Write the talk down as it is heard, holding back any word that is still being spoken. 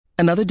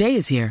Another day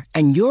is here,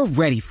 and you're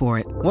ready for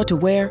it. What to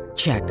wear?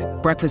 Check.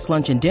 Breakfast,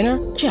 lunch, and dinner?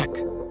 Check.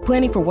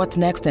 Planning for what's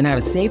next and how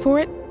to save for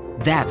it?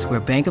 That's where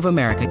Bank of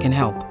America can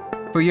help.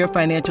 For your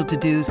financial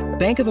to-dos,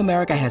 Bank of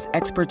America has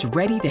experts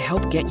ready to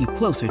help get you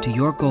closer to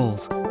your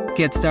goals.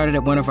 Get started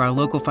at one of our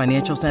local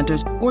financial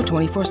centers or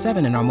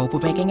 24/7 in our mobile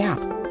banking app.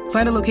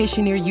 Find a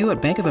location near you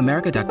at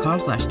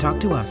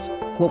bankofamerica.com/talktous.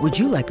 What would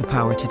you like the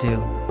power to do?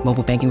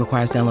 Mobile banking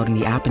requires downloading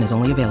the app and is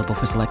only available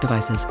for select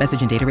devices.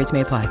 Message and data rates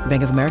may apply.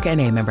 Bank of America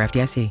N.A., member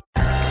FDIC.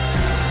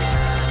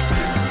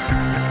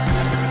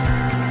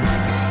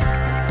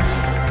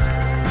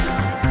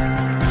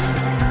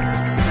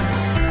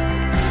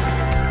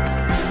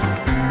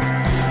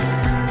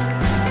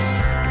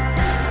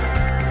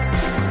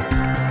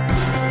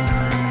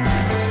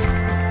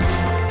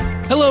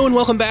 Hello and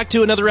welcome back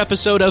to another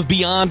episode of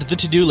Beyond the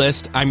To-Do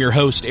List. I'm your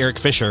host, Eric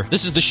Fisher.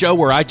 This is the show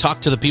where I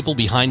talk to the people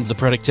behind the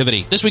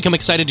productivity. This week, I'm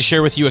excited to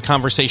share with you a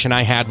conversation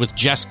I had with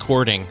Jess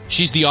Cording.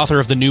 She's the author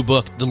of the new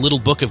book, The Little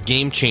Book of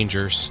Game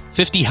Changers,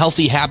 50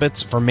 Healthy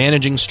Habits for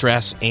Managing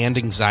Stress and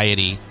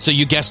Anxiety. So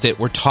you guessed it,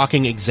 we're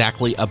talking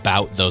exactly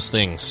about those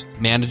things,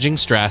 managing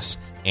stress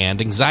and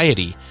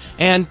anxiety.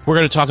 And we're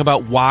going to talk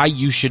about why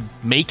you should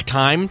make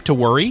time to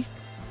worry.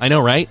 I know,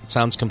 right?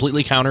 Sounds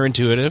completely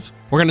counterintuitive.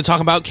 We're going to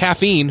talk about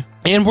caffeine,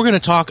 and we're going to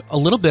talk a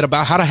little bit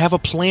about how to have a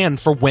plan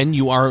for when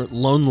you are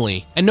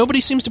lonely. And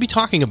nobody seems to be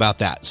talking about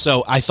that.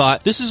 So I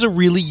thought this is a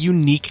really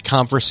unique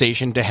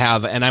conversation to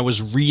have, and I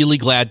was really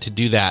glad to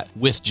do that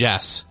with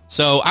Jess.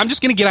 So I'm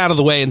just going to get out of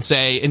the way and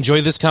say,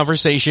 enjoy this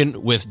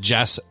conversation with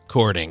Jess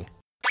Cording.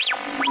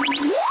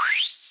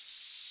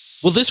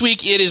 Well, this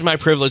week it is my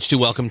privilege to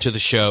welcome to the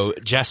show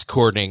Jess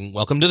Cording.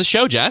 Welcome to the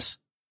show, Jess.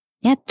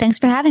 Yeah, thanks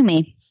for having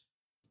me.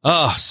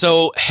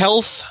 So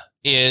health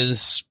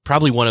is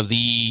probably one of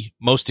the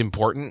most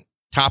important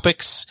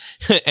topics,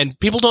 and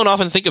people don't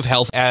often think of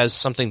health as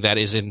something that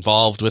is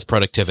involved with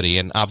productivity.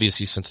 And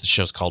obviously, since the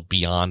show's called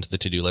Beyond the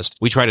To-Do List,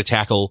 we try to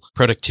tackle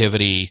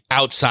productivity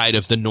outside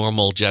of the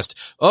normal just,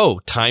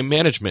 time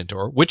management,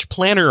 or which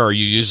planner are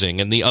you using?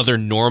 And the other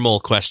normal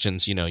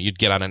questions, you'd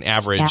get on an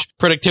average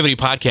productivity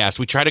podcast.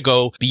 We try to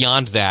go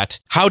beyond that.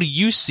 How do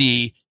you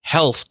see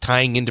health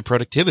tying into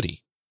productivity?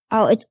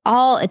 Oh, it's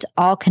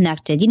all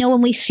connected.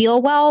 When we feel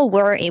well,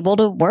 we're able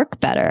to work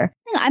better.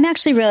 I'm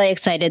actually really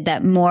excited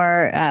that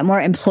more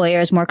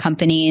employers, more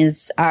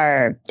companies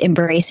are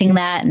embracing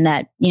that, and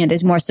that,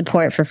 there's more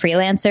support for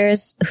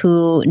freelancers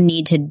who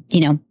need to,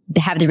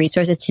 have the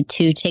resources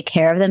to take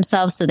care of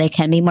themselves so they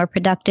can be more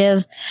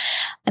productive.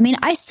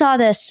 I saw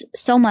this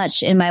so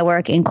much in my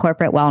work in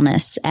corporate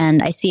wellness,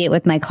 and I see it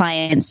with my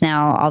clients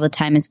now all the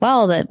time as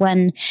well, that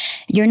when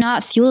you're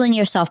not fueling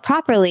yourself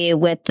properly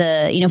with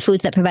the,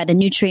 foods that provide the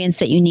nutrients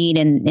that you need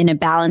and in a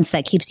balance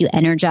that keeps you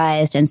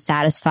energized and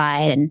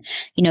satisfied, and,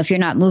 if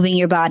you're not moving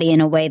your body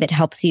in a way that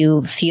helps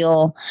you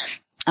feel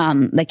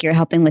like you're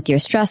helping with your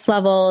stress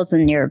levels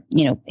and you're,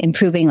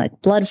 improving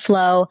like blood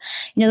flow,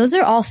 those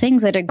are all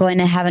things that are going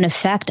to have an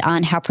effect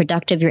on how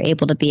productive you're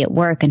able to be at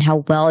work and how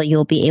well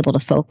you'll be able to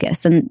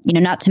focus. And,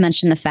 not to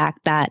mention the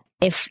fact that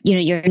if,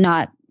 you're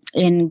not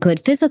in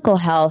good physical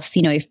health,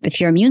 if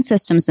your immune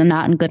system's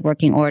not in good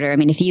working order,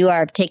 if you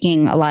are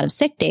taking a lot of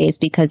sick days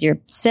because you're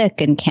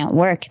sick and can't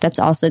work, that's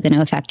also going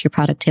to affect your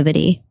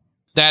productivity.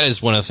 That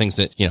is one of the things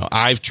that,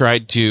 I've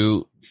tried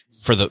to,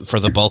 for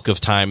the bulk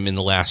of time in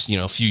the last,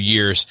 few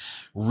years,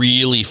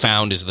 really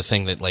found is the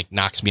thing that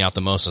knocks me out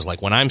the most is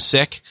when I'm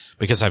sick,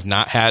 because I've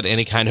not had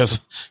any kind of,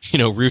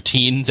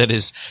 routine that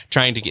is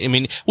trying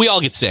to we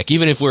all get sick,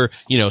 even if we're,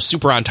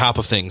 super on top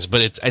of things, but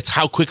it's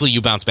how quickly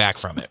you bounce back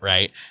from it,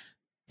 right?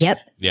 Yep.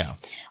 Yeah.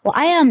 Well,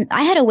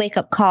 I had a wake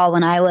up call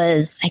when I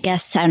was,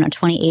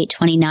 28,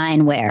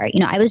 29, where,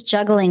 I was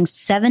juggling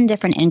 7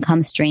 different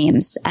income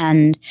streams.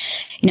 And,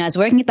 I was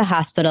working at the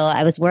hospital.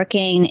 I was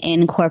working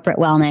in corporate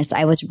wellness.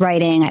 I was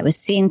writing. I was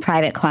seeing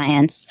private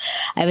clients.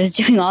 I was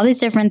doing all these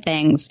different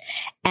things.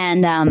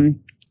 And,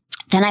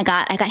 then I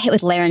got hit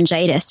with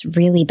laryngitis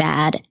really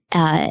bad.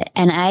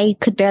 And I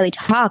could barely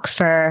talk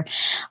for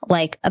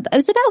it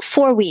was about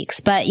 4 weeks.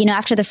 But,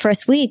 after the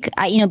first week,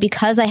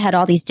 because I had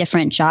all these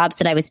different jobs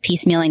that I was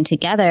piecemealing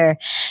together,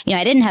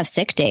 I didn't have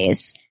sick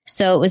days.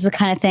 So it was the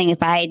kind of thing,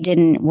 if I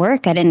didn't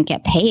work, I didn't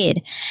get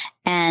paid.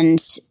 And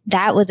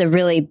that was a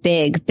really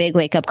big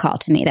wake up call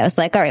to me. That was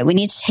all right, we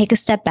need to take a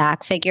step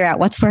back, figure out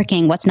what's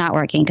working, what's not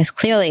working, because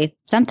clearly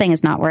something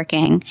is not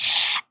working.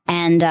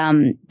 And,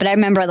 but I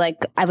remember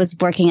I was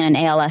working in an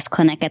ALS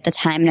clinic at the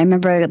time, and I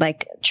remember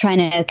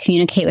trying to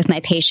communicate with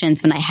my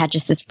patients when I had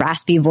just this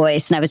raspy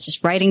voice, and I was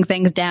just writing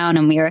things down,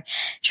 and we were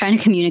trying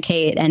to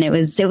communicate, and it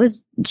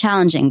was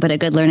challenging, but a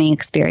good learning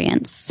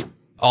experience.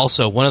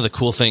 Also, one of the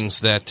cool things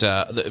that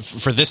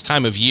for this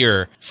time of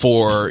year,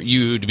 for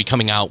you to be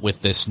coming out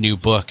with this new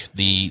book,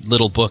 the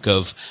Little Book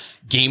of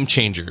Game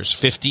Changers,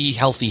 50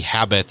 Healthy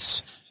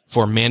Habits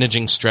for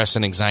Managing Stress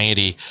and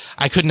Anxiety,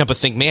 I couldn't help but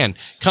think, man,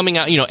 coming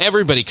out,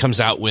 everybody comes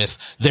out with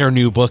their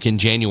new book in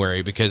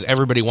January because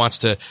everybody wants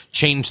to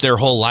change their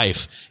whole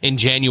life in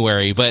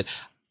January. But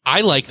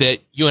I like that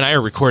you and I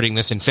are recording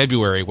this in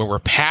February, where we're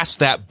past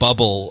that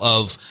bubble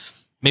of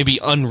maybe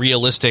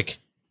unrealistic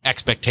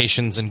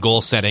expectations and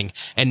goal setting.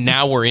 And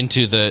now we're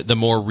into the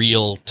more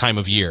real time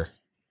of year.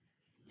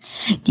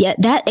 Yeah,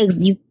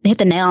 you hit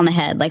the nail on the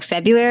head. Like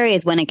February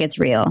is when it gets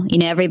real.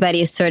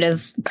 Everybody's sort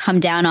of come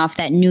down off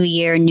that new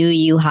year, new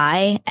you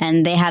high,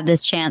 and they have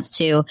this chance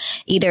to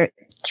either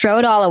throw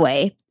it all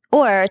away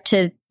or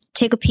to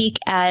take a peek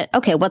at,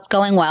 okay, what's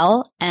going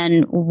well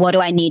and what do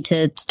I need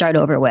to start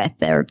over with,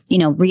 or,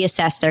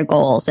 reassess their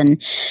goals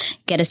and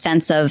get a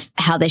sense of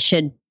how they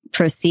should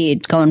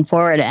proceed going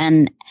forward.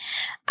 And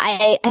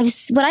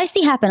what I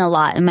see happen a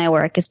lot in my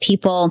work is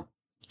people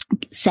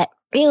set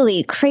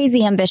really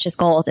crazy ambitious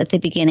goals at the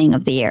beginning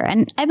of the year.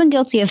 And I've been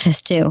guilty of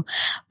this too,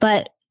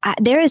 but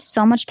there is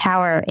so much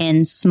power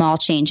in small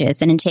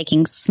changes and in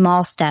taking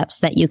small steps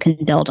that you can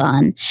build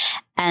on.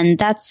 And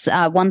that's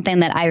one thing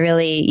that I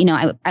really,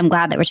 I'm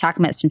glad that we're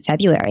talking about this in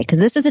February, because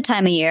this is a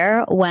time of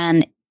year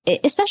when,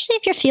 especially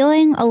if you're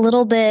feeling a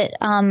little bit,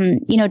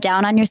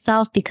 down on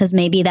yourself because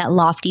maybe that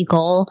lofty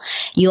goal,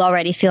 you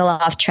already feel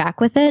off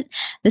track with it.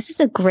 This is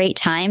a great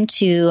time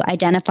to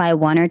identify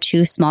one or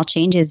two small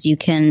changes you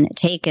can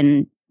take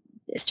and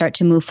start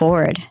to move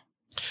forward.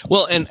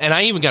 Well, and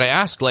I even got to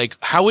ask, like,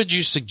 how would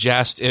you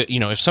suggest,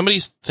 if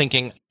somebody's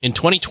thinking in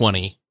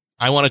 2020,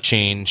 I want to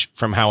change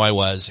from how I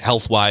was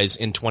health-wise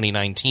in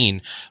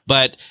 2019,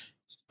 but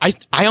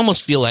I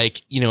almost feel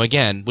like,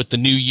 again, with the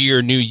new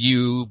year, new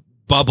you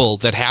bubble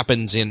that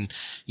happens in,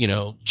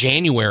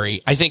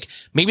 January, I think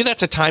maybe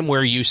that's a time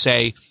where you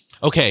say,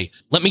 okay,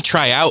 let me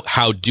try out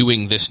how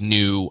doing this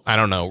new,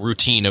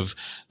 routine of,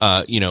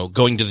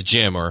 going to the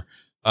gym or,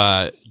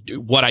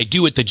 what I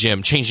do at the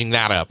gym, changing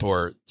that up,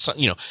 or,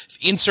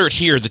 insert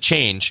here the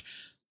change,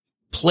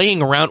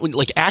 playing around,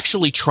 like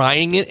actually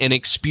trying it and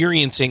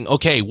experiencing,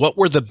 okay, what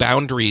were the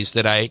boundaries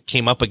that I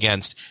came up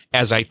against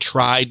as I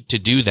tried to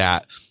do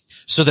that,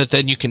 so that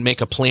then you can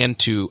make a plan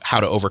to how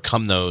to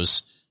overcome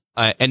those,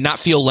 and not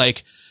feel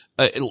like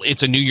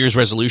it's a New Year's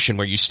resolution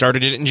where you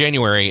started it in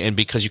January and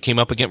because you came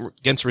up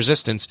against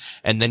resistance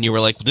and then you were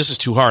like, well, this is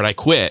too hard, I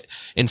quit.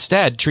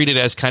 Instead, treat it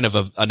as kind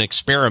of an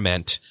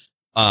experiment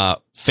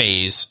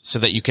phase so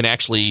that you can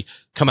actually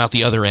come out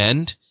the other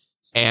end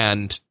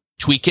and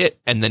tweak it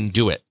and then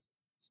do it.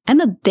 I'm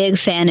a big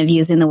fan of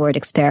using the word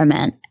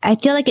experiment. I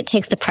feel like it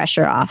takes the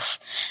pressure off,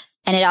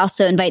 and it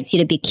also invites you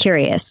to be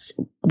curious.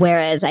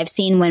 Whereas I've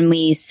seen when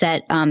we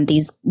set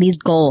these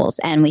goals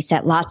and we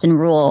set lots of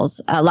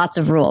rules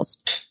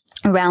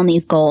around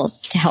these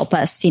goals to help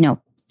us,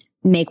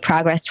 make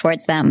progress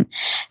towards them.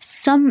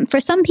 For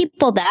some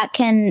people that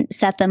can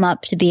set them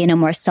up to be in a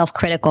more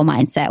self-critical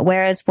mindset.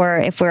 Whereas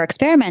if we're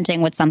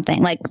experimenting with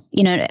something, like,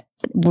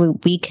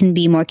 we can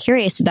be more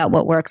curious about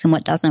what works and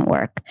what doesn't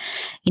work.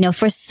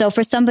 For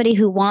somebody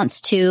who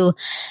wants to,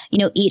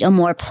 eat a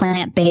more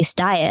plant-based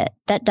diet,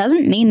 that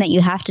doesn't mean that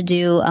you have to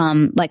do,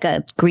 like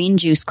a green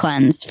juice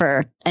cleanse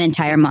for an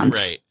entire month.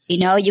 Right.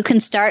 You can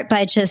start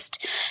by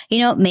just,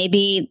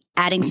 maybe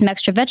adding some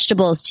extra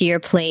vegetables to your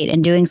plate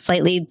and doing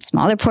slightly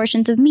smaller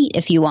portions of meat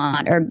if you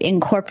want, or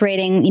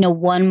incorporating,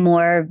 one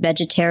more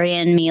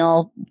vegetarian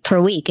meal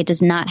per week. It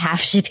does not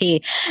have to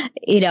be,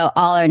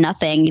 all or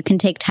nothing. You can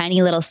take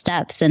tiny little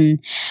steps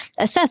and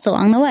assess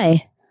along the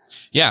way.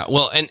 Yeah.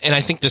 Well, and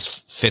I think this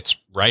fits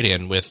right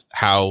in with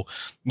how,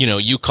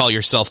 you call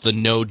yourself the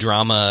no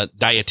drama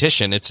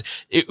dietitian.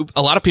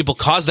 A lot of people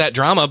cause that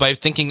drama by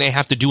thinking they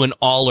have to do an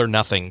all or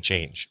nothing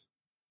change.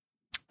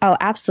 Oh,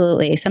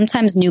 absolutely.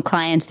 Sometimes new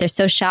clients, they're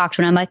so shocked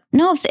when I'm like,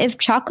 no, if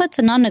chocolate's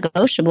a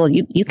non-negotiable,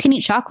 you can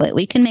eat chocolate.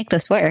 We can make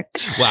this work.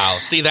 Wow.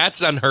 See,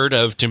 that's unheard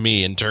of to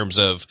me in terms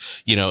of,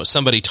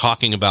 somebody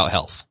talking about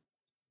health.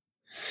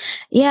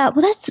 Yeah.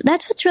 Well, that's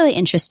what's really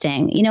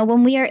interesting.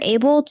 When we are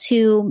able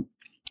to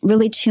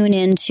really tune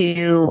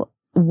into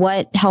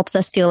what helps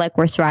us feel like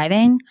we're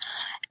thriving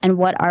and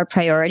what our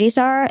priorities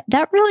are,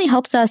 that really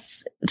helps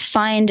us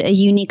find a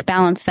unique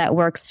balance that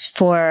works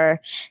for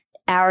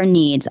our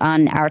needs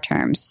on our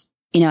terms.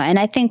 And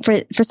I think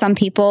for some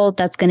people,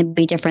 that's going to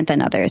be different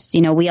than others.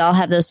 We all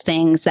have those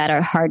things that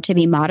are hard to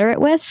be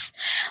moderate with.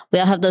 We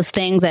all have those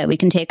things that we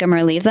can take them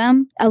or leave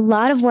them. A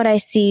lot of what I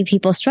see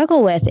people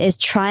struggle with is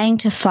trying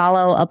to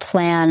follow a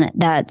plan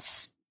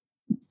that's,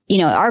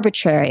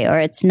 arbitrary,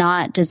 or it's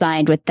not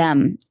designed with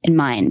them in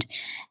mind.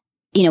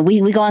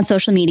 We go on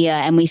social media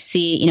and we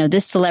see,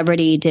 this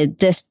celebrity did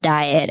this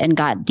diet and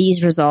got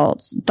these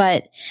results,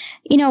 but,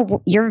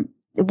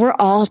 we're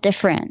all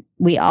different.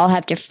 We all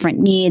have different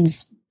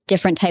needs,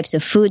 different types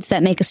of foods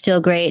that make us feel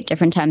great,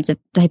 different types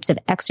of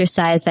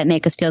exercise that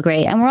make us feel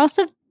great. And we're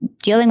also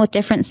dealing with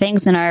different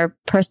things in our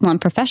personal and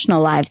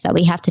professional lives that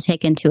we have to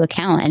take into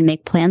account and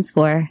make plans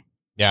for.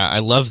 Yeah, I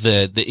love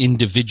the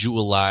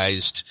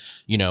individualized,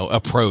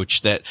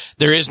 approach, that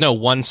there is no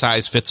one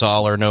size fits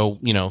all or no,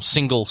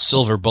 single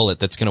silver bullet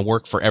that's going to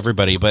work for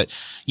everybody. But,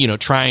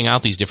 trying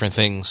out these different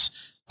things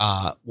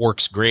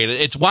works great.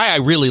 It's why I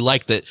really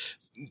like that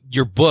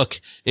your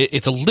book.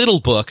 It's a little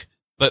book,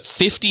 but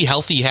 50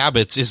 healthy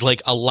habits is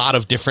like a lot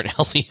of different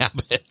healthy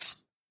habits.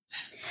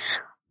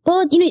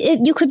 Well,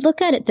 you could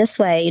look at it this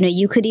way.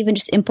 You could even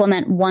just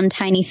implement one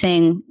tiny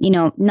thing,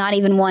 not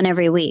even one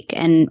every week.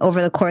 And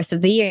over the course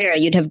of the year,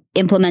 you'd have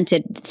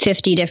implemented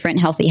 50 different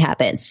healthy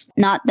habits.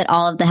 Not that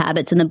all of the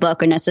habits in the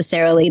book are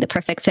necessarily the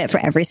perfect fit for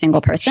every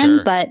single person,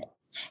 Sure. but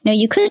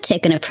you could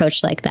take an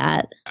approach like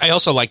that. I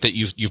also like that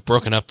you've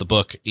broken up the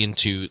book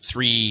into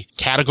 3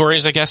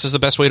 categories, I guess is the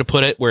best way to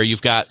put it, where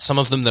you've got some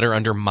of them that are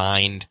under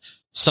mind,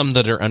 some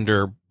that are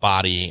under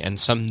body, and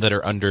some that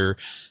are under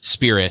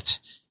spirit.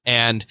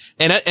 And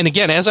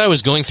again, as I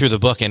was going through the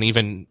book and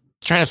even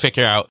trying to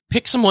figure out,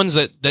 pick some ones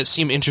that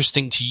seem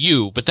interesting to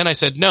you. But then I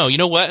said, no, you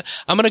know what?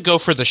 I'm going to go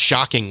for the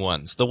shocking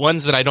ones, the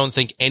ones that I don't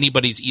think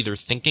anybody's either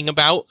thinking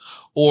about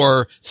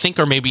or think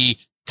are maybe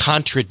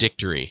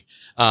contradictory,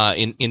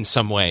 in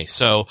some way.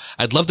 So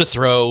I'd love to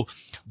throw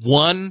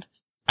one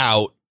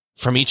out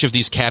from each of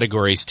these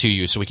categories to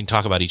you so we can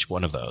talk about each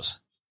one of those.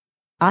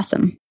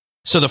 Awesome.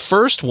 So the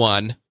first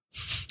one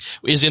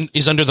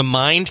is under the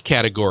mind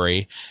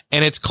category,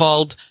 and it's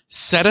called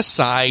set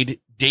aside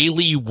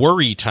daily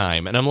worry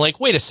time. And I'm like,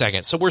 wait a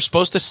second. So we're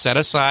supposed to set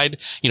aside,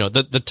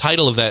 the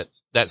title of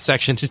that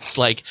section. It's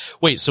like,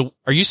 wait, so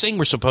are you saying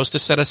we're supposed to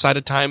set aside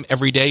a time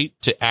every day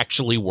to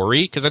actually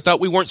worry? Because I thought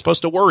we weren't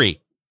supposed to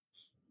worry.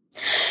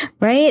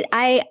 Right.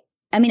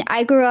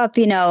 I grew up,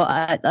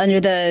 under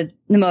the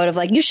mode of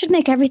like, you should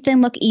make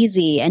everything look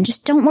easy and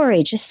just don't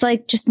worry.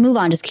 Just move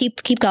on. Just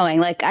keep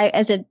going.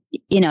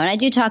 And I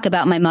do talk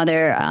about my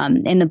mother,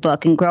 in the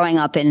book, and growing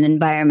up in an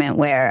environment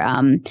where,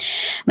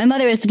 my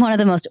mother is one of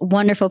the most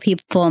wonderful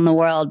people in the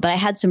world, but I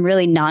had some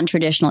really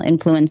non-traditional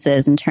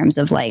influences in terms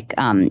of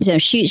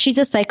she's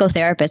a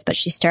psychotherapist, but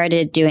she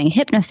started doing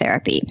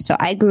hypnotherapy. So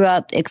I grew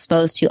up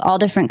exposed to all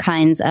different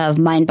kinds of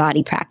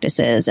mind-body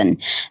practices and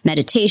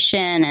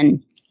meditation,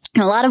 and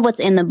a lot of what's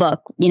in the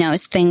book,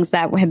 is things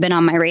that have been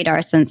on my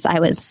radar since I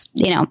was,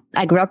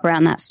 I grew up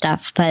around that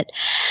stuff. But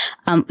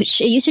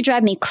it used to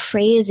drive me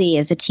crazy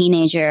as a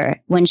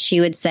teenager when she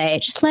would say,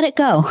 just let it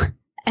go.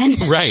 And,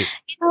 right.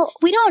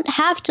 We don't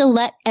have to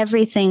let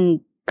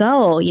everything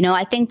go.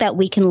 I think that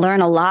we can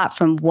learn a lot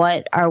from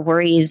what our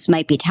worries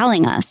might be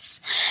telling us.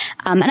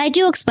 And I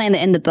do explain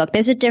that in the book.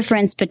 There's a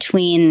difference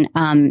between,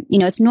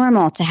 it's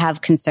normal to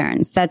have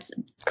concerns. That's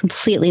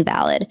completely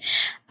valid.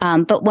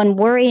 But when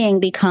worrying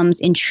becomes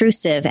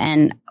intrusive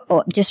and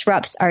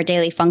disrupts our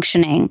daily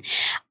functioning,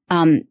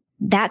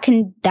 that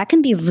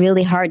can be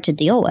really hard to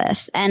deal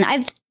with. And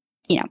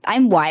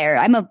I'm wired.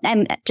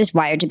 I'm just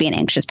wired to be an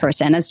anxious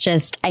person. It's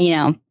just,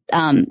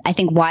 I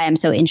think why I'm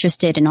so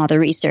interested in all the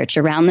research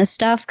around this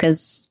stuff,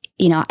 because,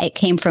 it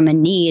came from a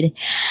need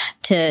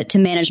to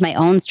manage my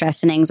own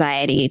stress and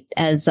anxiety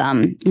as,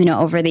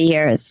 over the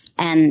years,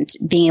 and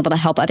being able to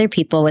help other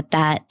people with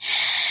that.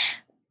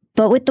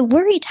 But with the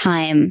worry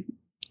time,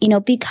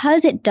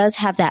 because it does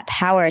have that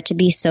power to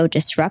be so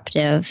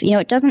disruptive,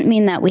 it doesn't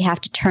mean that we have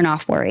to turn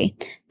off worry.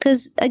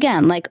 Because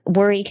again,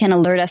 worry can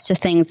alert us to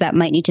things that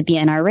might need to be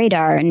on our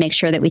radar and make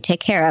sure that we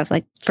take care of.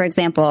 For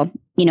example,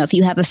 if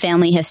you have a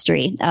family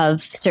history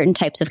of certain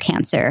types of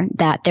cancer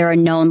that there are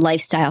known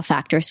lifestyle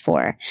factors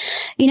for,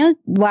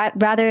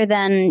 rather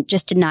than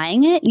just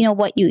denying it,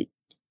 what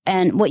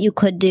you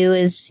could do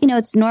is,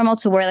 it's normal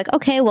to worry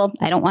okay, well,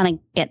 I don't want to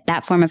get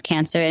that form of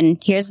cancer,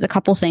 and here's a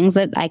couple things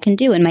that I can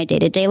do in my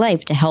day-to-day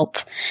life to help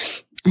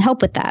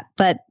with that.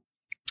 But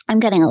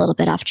I'm getting a little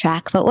bit off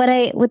track. But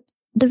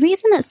the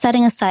reason that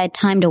setting aside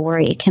time to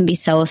worry can be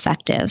so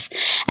effective,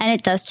 and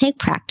it does take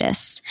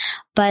practice,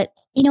 but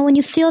when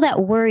you feel that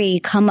worry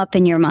come up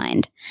in your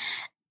mind,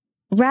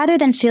 rather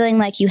than feeling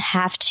like you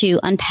have to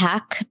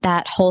unpack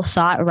that whole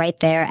thought right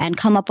there and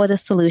come up with a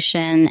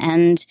solution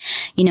and,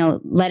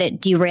 let it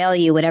derail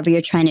you, whatever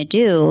you're trying to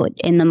do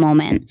in the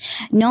moment,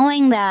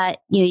 knowing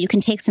that, you can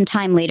take some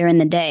time later in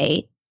the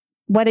day,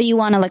 whether you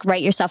want to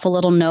write yourself a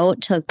little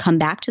note to come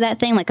back to that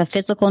thing, like a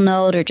physical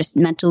note, or just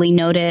mentally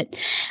note it,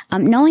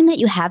 knowing that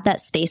you have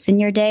that space in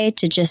your day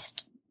to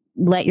just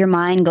let your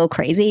mind go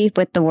crazy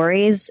with the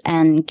worries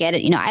and get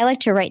it. I like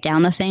to write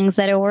down the things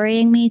that are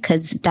worrying me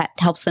because that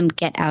helps them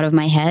get out of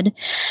my head.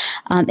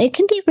 It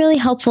can be really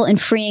helpful in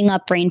freeing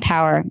up brain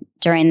power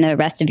during the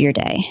rest of your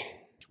day.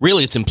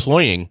 Really, it's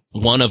employing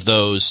one of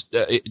those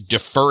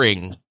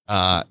deferring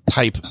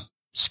type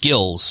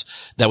skills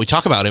that we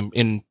talk about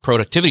in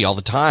productivity all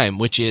the time,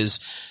 which is,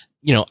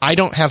 I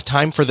don't have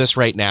time for this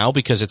right now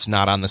because it's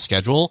not on the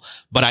schedule,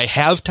 but I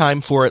have time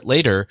for it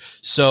later.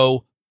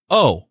 So,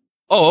 oh,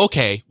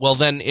 okay. Well,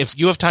 then if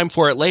you have time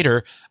for it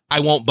later, I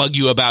won't bug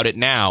you about it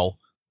now.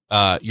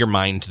 Your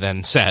mind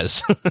then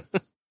says.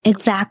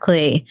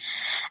 Exactly.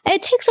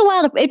 It takes a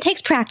while. It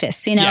takes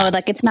practice, Yeah.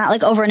 It's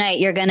not overnight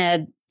you're going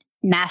to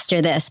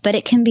master this, but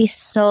it can be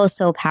so,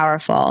 so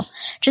powerful.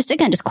 Just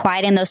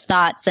quieting those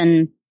thoughts,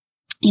 and,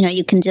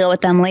 you can deal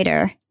with them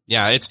later.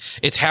 Yeah.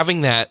 It's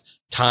having that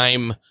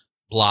time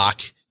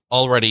block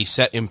already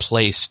set in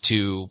place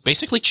to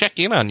basically check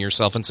in on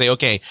yourself and say,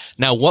 okay,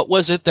 now what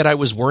was it that I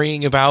was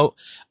worrying about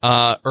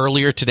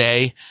earlier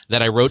today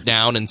that I wrote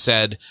down and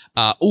said,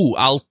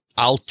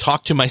 I'll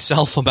talk to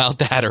myself about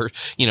that, or,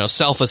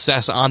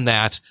 self-assess on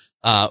that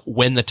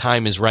when the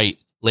time is right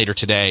later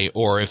today,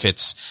 or if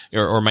it's,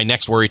 or my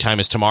next worry time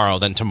is tomorrow,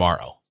 then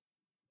tomorrow.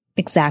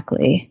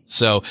 Exactly.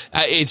 So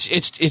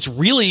it's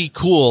really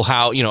cool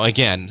how,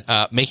 again,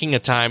 making a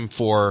time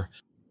for,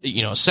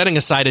 setting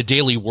aside a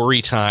daily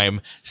worry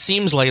time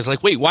seems like, it's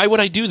like, wait, why would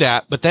I do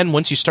that? But then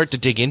once you start to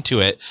dig into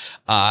it,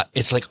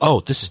 it's like, oh,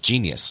 this is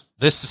genius.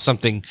 This is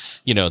something,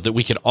 that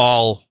we could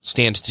all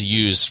stand to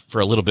use for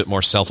a little bit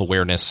more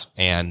self-awareness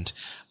and,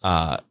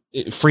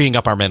 freeing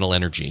up our mental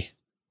energy.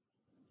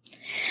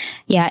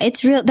 Yeah,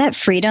 it's real. That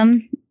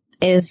freedom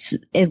is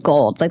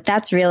gold. Like,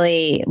 that's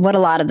really what a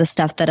lot of the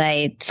stuff that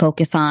I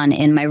focus on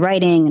in my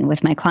writing and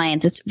with my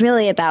clients. It's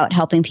really about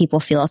helping people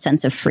feel a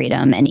sense of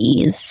freedom and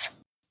ease.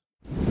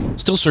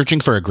 Still searching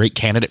for a great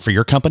candidate for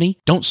your company?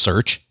 Don't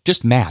search,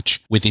 just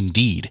match with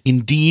Indeed.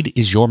 Indeed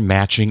is your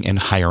matching and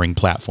hiring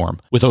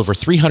platform with over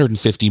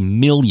 350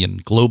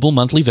 million global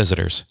monthly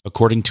visitors,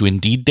 according to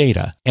Indeed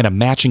data, and a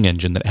matching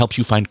engine that helps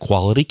you find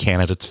quality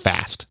candidates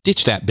fast.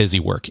 Ditch that busy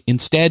work.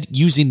 Instead,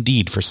 use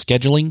Indeed for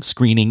scheduling,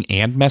 screening,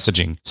 and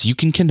messaging so you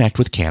can connect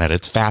with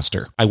candidates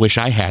faster. I wish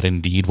I had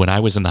Indeed when I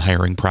was in the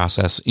hiring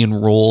process in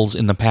roles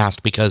in the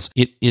past, because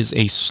it is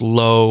a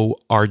slow,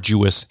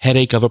 arduous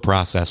headache of a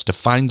process to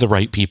find the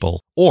right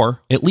people,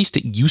 or at least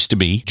it used to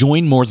be.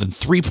 Join more than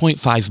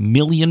 3.5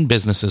 million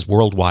businesses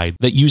worldwide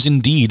that use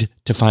Indeed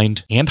to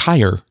find and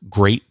hire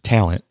great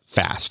talent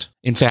fast.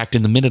 In fact,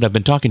 in the minute I've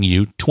been talking to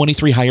you,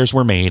 23 hires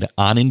were made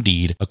on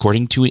Indeed,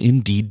 according to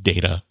Indeed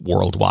data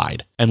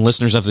worldwide. And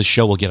listeners of this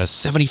show will get a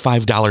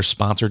 $75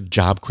 sponsored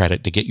job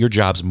credit to get your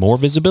jobs more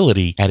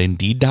visibility at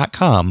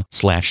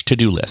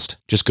Indeed.com/to-do list.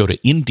 Just go to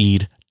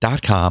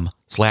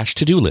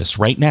Indeed.com/to-do list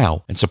right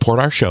now and support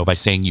our show by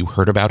saying you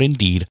heard about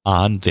Indeed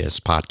on this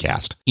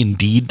podcast.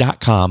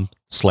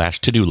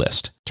 Indeed.com/to-do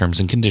list.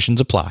 Terms and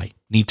conditions apply.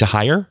 Need to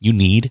hire? You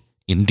need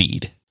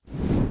Indeed.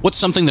 What's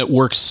something that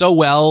works so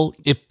well,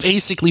 it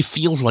basically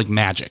feels like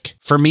magic?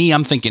 For me,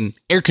 I'm thinking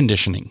air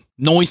conditioning,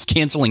 noise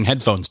canceling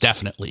headphones,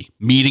 definitely.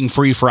 Meeting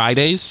free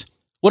Fridays?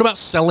 What about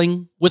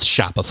selling with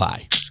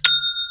Shopify?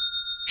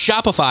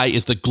 Shopify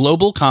is the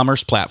global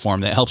commerce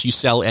platform that helps you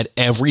sell at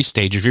every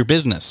stage of your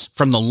business.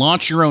 From the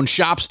launch your own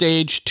shop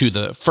stage to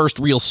the first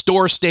real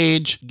store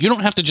stage, you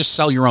don't have to just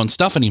sell your own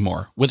stuff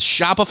anymore. With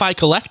Shopify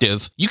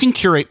Collective, you can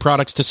curate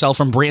products to sell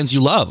from brands you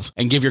love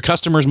and give your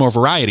customers more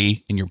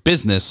variety and your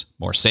business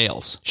more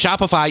sales.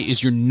 Shopify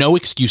is your no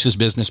excuses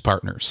business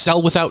partner. Sell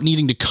without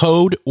needing to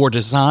code or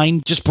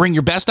design. Just bring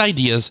your best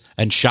ideas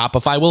and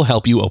Shopify will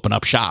help you open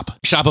up shop.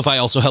 Shopify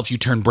also helps you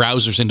turn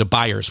browsers into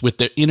buyers with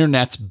the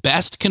internet's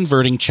best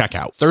converting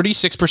checkout,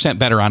 36%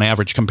 better on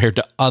average compared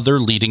to other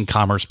leading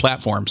commerce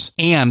platforms,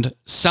 and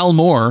sell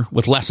more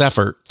with less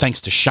effort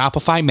thanks to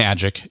Shopify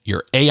Magic,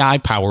 your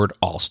AI-powered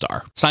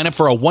all-star. Sign up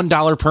for a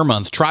 $1 per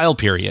month trial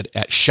period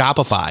at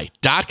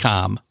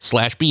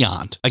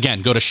shopify.com/beyond.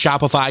 Again, go to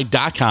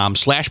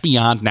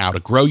shopify.com/beyond now to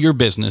grow your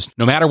business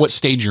no matter what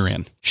stage you're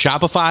in.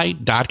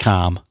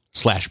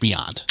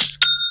 Shopify.com/beyond.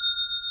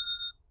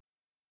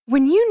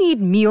 When you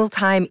need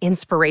mealtime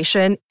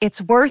inspiration,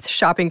 it's worth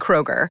shopping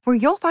Kroger, where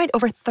you'll find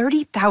over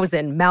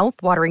 30,000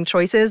 mouth-watering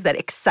choices that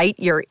excite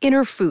your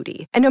inner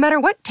foodie. And no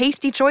matter what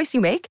tasty choice you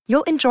make,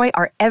 you'll enjoy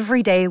our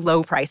everyday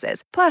low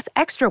prices, plus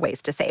extra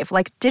ways to save,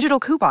 like digital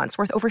coupons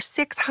worth over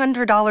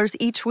 $600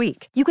 each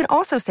week. You can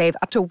also save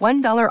up to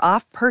 $1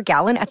 off per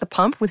gallon at the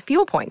pump with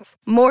fuel points.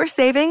 More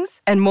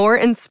savings and more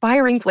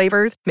inspiring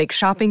flavors make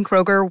shopping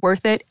Kroger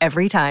worth it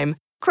every time.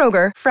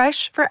 Kroger,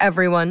 fresh for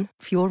everyone.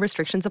 Fuel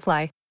restrictions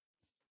apply.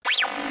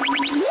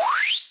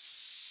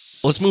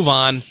 Let's move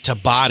on to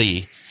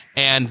body.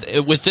 And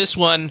with this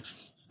one,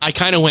 I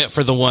kind of went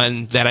for the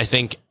one that I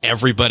think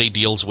everybody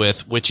deals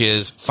with, which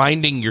is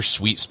finding your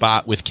sweet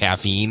spot with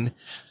caffeine.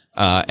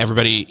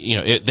 Everybody,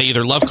 they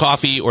either love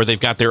coffee or they've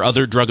got their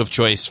other drug of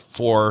choice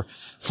for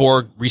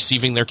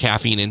receiving their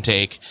caffeine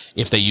intake,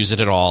 if they use it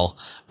at all.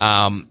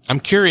 I'm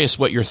curious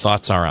what your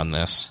thoughts are on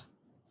this.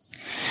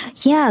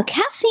 Yeah,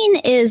 caffeine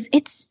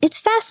it's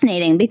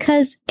fascinating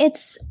because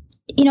it's,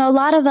 a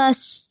lot of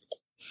us,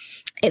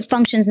 it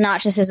functions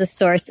not just as a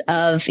source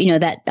of,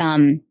 that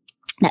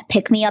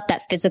pick me up,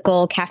 that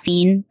physical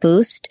caffeine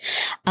boost.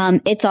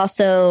 It's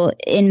also,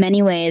 in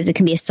many ways, it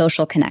can be a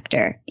social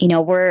connector.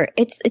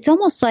 It's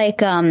almost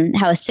like,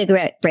 how a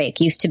cigarette break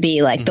used to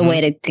be like the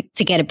way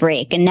to get a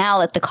break. And now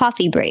like the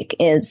coffee break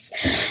is,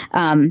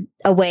 a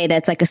way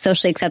that's like a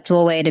socially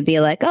acceptable way to be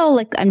like, oh,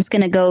 like I'm just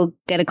going to go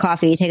get a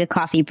coffee, take a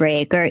coffee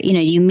break, or,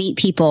 you meet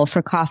people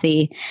for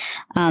coffee.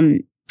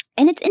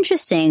 And it's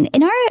interesting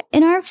in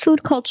our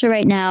food culture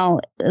right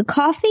now,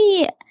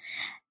 coffee,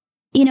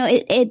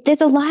 there's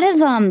a lot of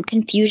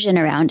confusion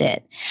around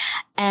it.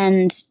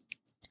 And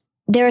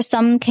there are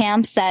some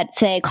camps that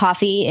say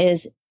coffee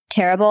is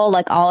terrible,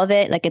 like all of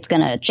it, like it's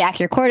going to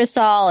jack your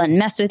cortisol and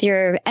mess with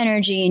your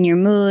energy and your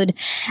mood.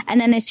 And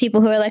then there's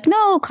people who are like,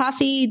 no,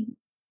 coffee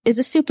is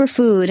a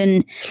superfood.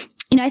 And,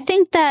 I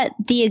think that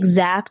the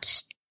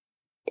exact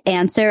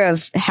answer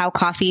of how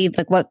coffee,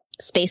 like what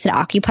space it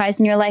occupies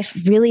in your life,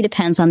 really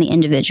depends on the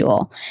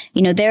individual.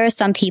 There are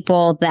some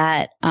people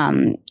that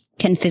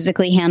can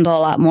physically handle a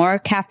lot more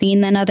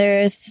caffeine than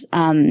others.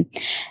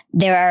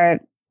 There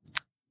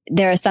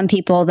are some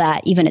people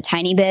that even a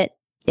tiny bit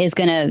is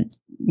going to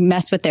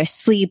mess with their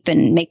sleep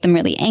and make them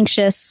really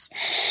anxious.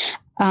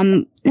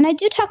 And I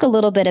do talk a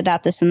little bit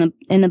about this in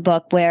the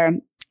book, where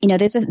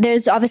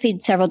there's obviously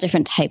several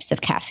different types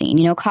of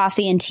caffeine.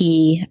 Coffee and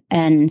tea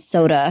and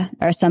soda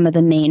are some of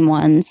the main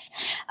ones.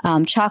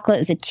 Chocolate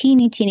is a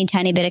teeny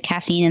tiny bit of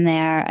caffeine in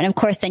there. And of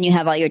course, then you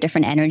have all your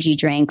different energy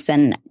drinks,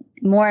 and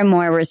more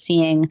we're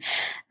seeing,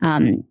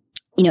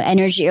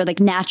 energy or like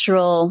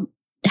natural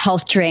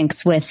health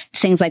drinks with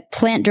things like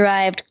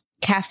plant-derived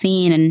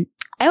caffeine. And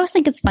I always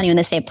think it's funny when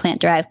they say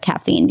plant-derived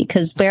caffeine,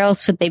 because where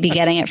else would they be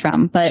getting it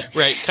from? But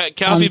right.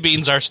 Coffee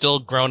beans are still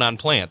grown on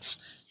plants.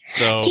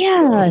 So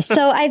yeah,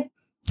 so I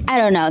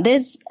don't know.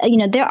 There's,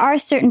 there are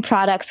certain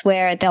products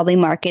where they'll be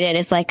marketed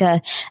as like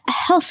a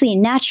healthy,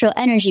 natural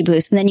energy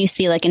boost. And then you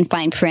see like in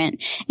fine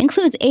print,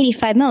 includes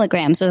 85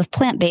 milligrams of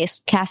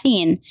plant-based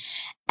caffeine.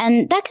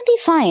 And that can be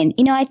fine.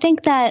 I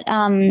think that,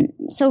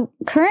 so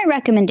current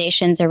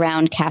recommendations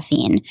around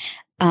caffeine,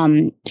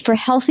 for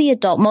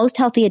most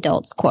healthy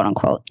adults, quote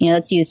unquote,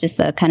 that's used as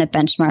the kind of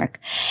benchmark,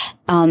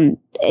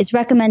 is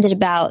recommended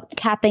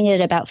capping it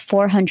at about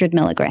 400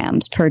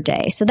 milligrams per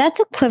day. So that's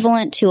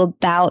equivalent to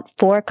about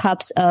 4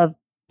 cups of,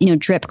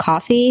 drip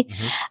coffee.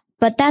 Mm-hmm.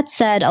 But that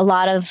said, a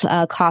lot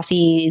of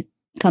coffee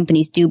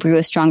companies do brew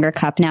a stronger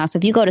cup now. So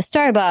if you go to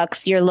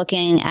Starbucks, you're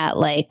looking at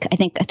I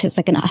think it's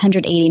like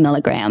 180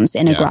 milligrams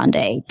in a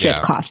grande drip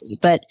coffee.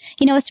 But,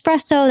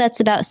 espresso, that's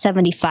about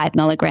 75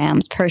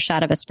 milligrams per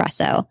shot of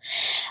espresso.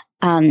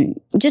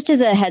 Just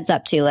as a heads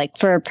up too, like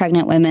for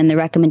pregnant women, the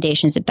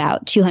recommendation is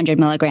about 200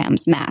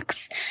 milligrams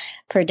max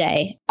per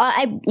day.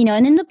 And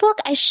in the book,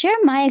 I share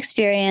my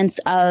experience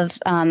of,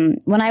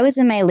 when I was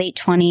in my late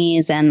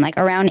 20s and like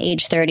around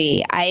age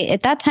 30,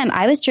 at that time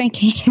I was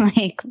drinking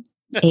like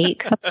 8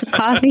 cups of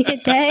coffee a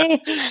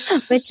day,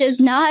 which is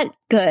not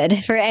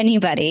good for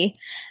anybody.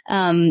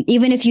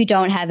 Even if you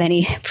don't have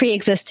any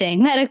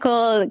pre-existing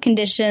medical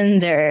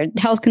conditions or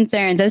health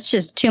concerns, it's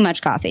just too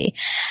much coffee.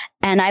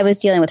 And I was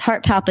dealing with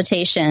heart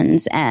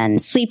palpitations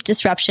and sleep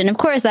disruption. Of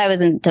course, I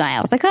was in denial.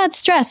 I was like, oh, it's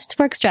stress, it's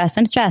work stress.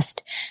 I'm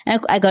stressed.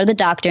 And I go to the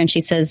doctor and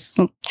she says,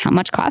 how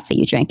much coffee are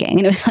you drinking?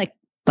 And it was like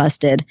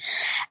busted.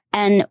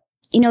 And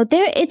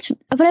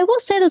but I will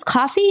say those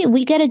coffee,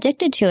 we get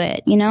addicted to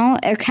it,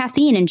 or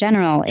caffeine in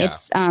general. Yeah.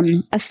 It's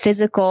a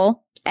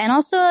physical and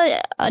also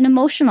an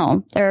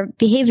emotional or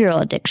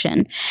behavioral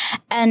addiction.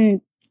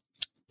 And,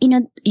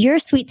 your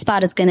sweet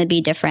spot is going to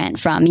be different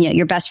from,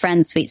 your best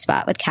friend's sweet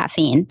spot with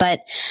caffeine.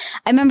 But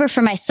I remember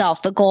for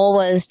myself, the goal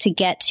was to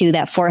get to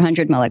that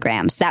 400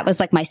 milligrams. That was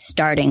like my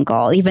starting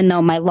goal, even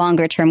though my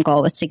longer term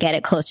goal was to get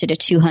it closer to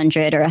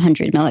 200 or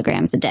 100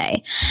 milligrams a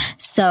day.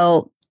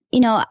 So,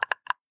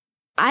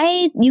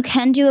 you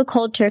can do a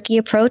cold turkey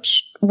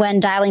approach when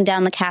dialing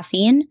down the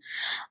caffeine,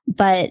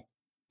 but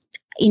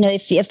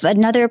if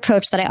another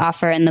approach that I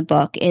offer in the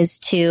book is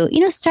to,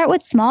 start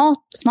with small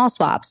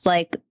swaps,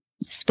 like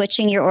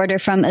switching your order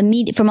from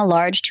a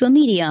large to a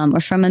medium, or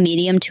from a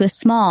medium to a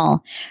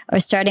small, or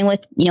starting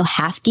with,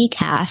 half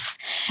decaf,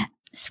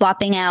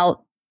 swapping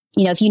out,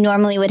 if you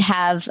normally would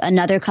have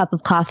another cup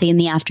of coffee in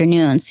the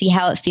afternoon, see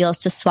how it feels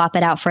to swap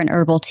it out for an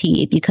herbal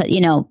tea, because,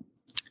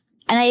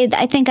 and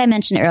I think I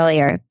mentioned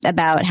earlier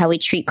about how we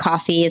treat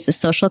coffee as a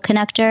social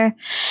connector.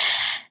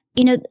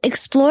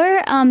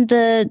 Explore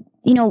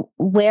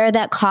where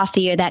that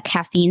coffee or that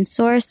caffeine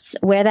source,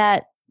 where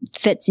that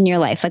fits in your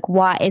life. Like,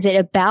 why is it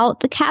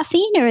about the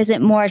caffeine, or is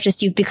it more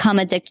just you've become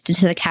addicted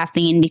to the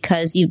caffeine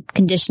because you've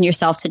conditioned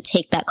yourself to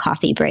take that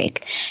coffee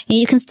break? And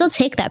you can still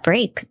take that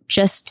break.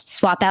 Just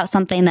swap out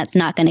something that's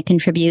not going to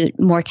contribute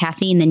more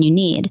caffeine than you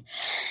need.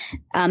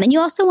 And you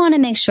also want to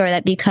make sure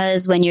that,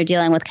 because when you're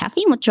dealing with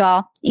caffeine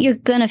withdrawal, you're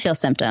going to feel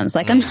symptoms.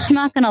 Like, I'm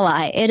not going to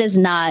lie. It is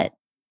not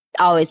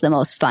always the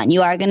most fun.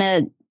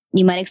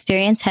 You might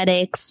experience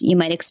headaches. You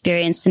might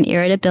experience some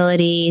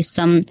irritability,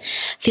 some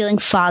feeling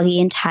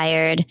foggy and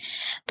tired,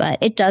 but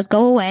it does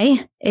go away.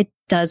 It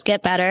does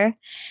get better.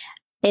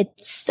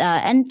 It's,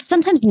 and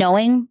sometimes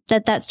knowing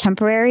that that's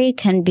temporary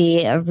can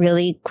be a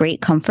really great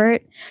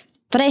comfort.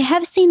 But I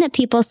have seen that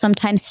people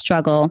sometimes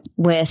struggle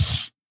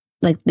with,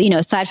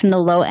 aside from the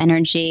low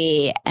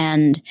energy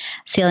and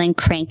feeling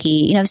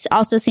cranky, I've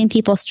also seen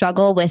people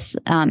struggle with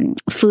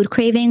food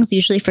cravings,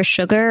 usually for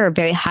sugar or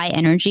very high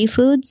energy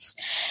foods.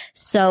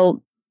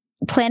 So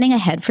planning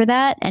ahead for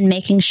that and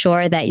making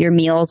sure that your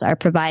meals are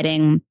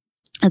providing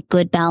a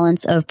good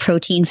balance of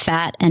protein,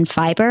 fat, and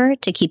fiber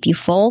to keep you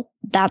full,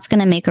 that's going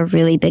to make a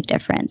really big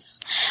difference.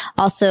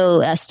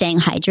 Also, staying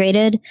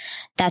hydrated,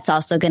 that's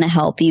also going to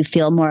help you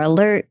feel more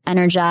alert,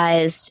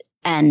 energized.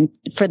 And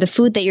for the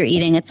food that you're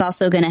eating, it's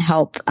also going to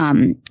help,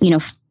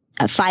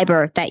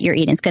 fiber that you're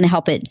eating. It's going to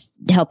help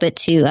it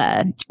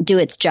to do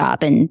its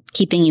job and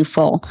keeping you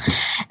full.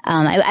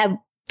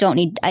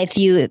 If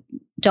you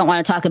don't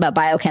want to talk about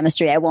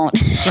biochemistry, I won't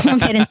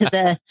get into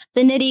the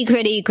nitty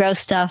gritty gross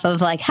stuff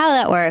of like how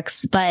that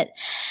works, but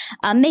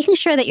making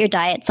sure that your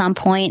diet's on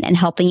point and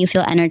helping you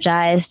feel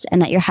energized,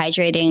 and that you're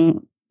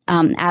hydrating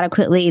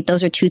adequately.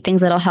 Those are two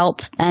things that'll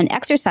help. And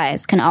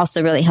exercise can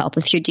also really help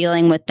if you're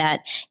dealing with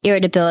that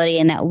irritability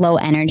and that low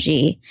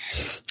energy.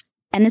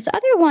 And this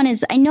other one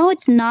is, I know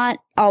it's not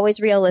always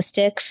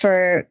realistic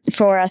for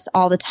us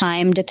all the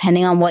time,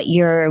 depending on what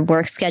your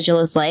work schedule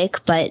is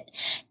like. But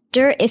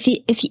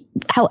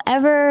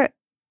however,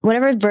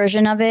 whatever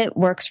version of it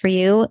works for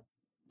you,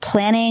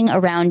 planning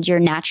around your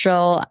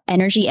natural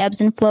energy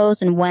ebbs and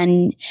flows, and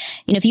when,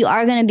 if you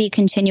are going to be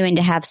continuing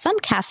to have some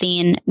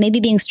caffeine, maybe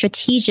being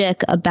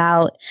strategic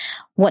about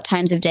what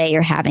times of day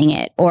you're having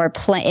it, or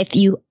if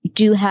you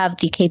do have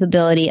the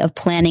capability of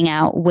planning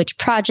out which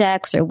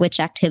projects or which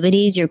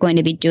activities you're going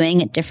to be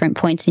doing at different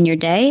points in your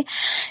day,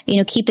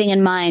 keeping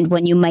in mind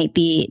when you might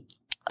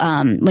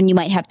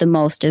have the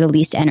most or the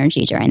least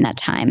energy during that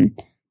time.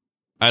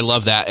 I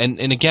love that. And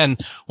again,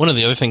 one of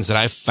the other things that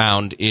I've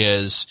found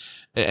is,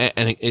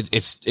 and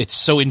it's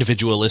so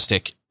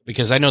individualistic,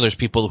 because I know there's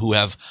people who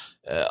have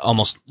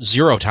almost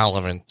zero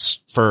tolerance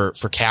for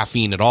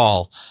caffeine at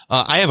all.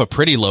 I have a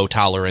pretty low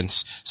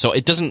tolerance, so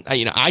it doesn't,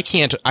 I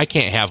can't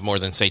have more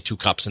than, say, 2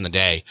 cups in the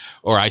day,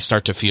 or I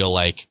start to feel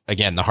like,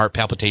 again, the heart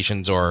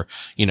palpitations or,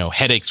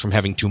 headaches from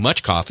having too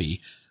much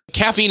coffee.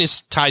 Caffeine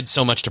is tied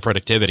so much to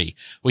productivity.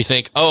 We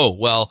think, oh,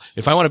 well,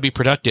 if I want to be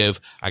productive,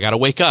 I got to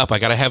wake up. I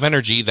got to have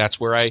energy.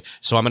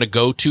 So I'm going to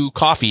go to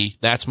coffee.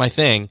 That's my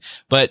thing.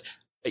 But,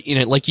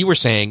 like you were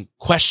saying,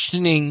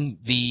 questioning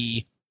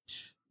the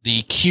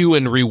cue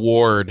and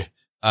reward,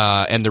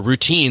 and the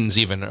routines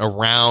even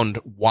around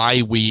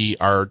why we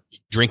are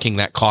drinking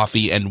that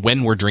coffee and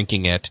when we're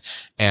drinking it,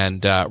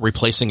 and,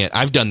 replacing it.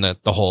 I've done the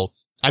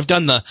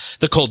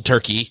cold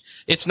turkey.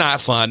 It's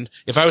not fun.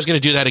 If I was going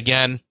to do that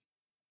again,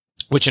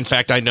 which in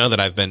fact I know that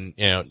I've been,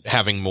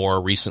 having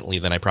more recently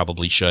than I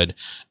probably should,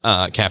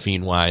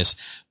 caffeine wise,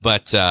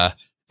 but,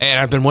 and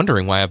I've been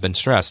wondering why I've been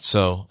stressed.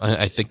 So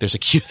I think there's a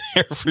cue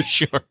there for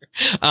sure.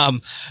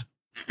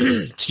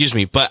 Excuse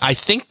me. But I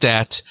think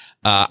that,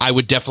 I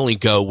would definitely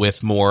go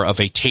with more of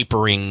a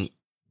tapering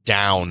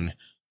down,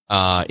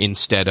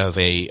 instead of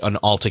an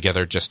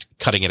altogether just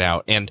cutting it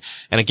out. And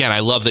again, I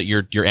love that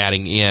you're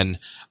adding in,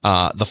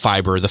 the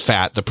fiber, the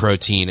fat, the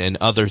protein, and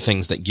other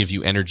things that give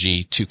you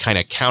energy to kind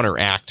of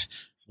counteract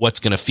what's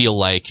going to feel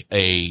like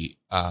a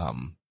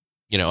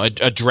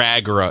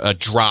drag or a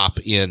drop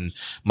in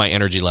my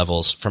energy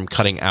levels from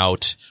cutting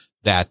out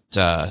that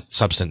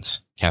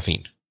substance,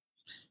 caffeine.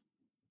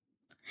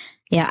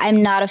 Yeah,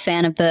 I'm not a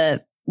fan of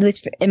at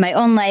least in my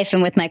own life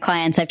and with my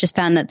clients, I've just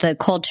found that the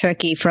cold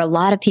turkey for a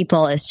lot of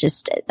people is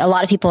just, a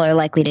lot of people are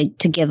likely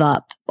to give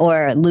up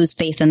or lose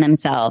faith in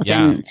themselves.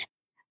 Yeah. And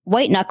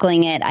white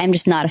knuckling it, I'm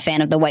just not a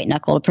fan of the white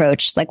knuckled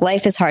approach. Like,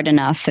 life is hard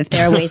enough. If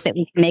there are ways that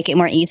we can make it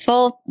more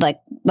easeful,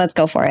 let's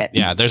go for it.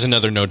 Yeah, there's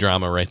another no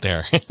drama right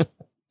there.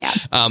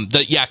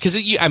 Yeah. Cause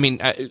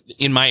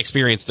in my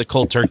experience, the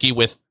cold turkey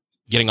with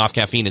getting off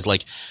caffeine is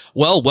like,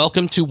 well,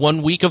 welcome to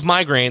 1 week of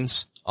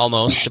migraines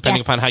almost,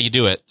 depending upon how you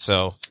do it.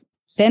 So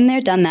been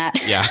there, done that.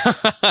 Yeah.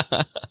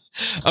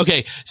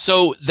 Okay.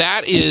 So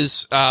that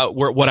is,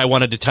 what I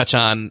wanted to touch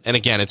on. And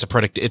again,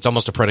 it's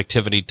almost a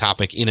productivity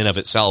topic in and of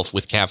itself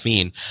with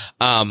caffeine.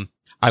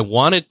 I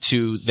wanted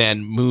to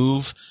then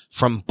move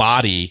from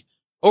body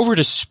over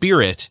to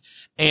spirit.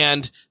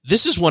 And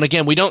this is one,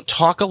 again, we don't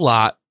talk a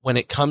lot when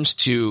it comes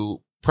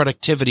to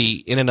productivity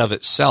in and of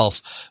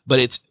itself, but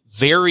it's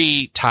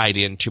very tied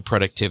into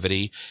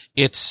productivity.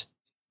 It's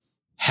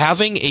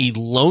having a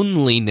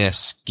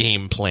loneliness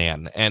game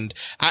plan. And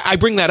I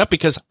bring that up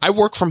because I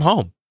work from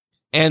home,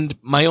 and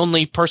my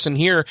only person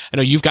here, I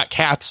know you've got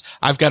cats.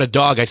 I've got a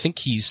dog. I think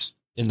he's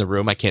in the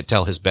room. I can't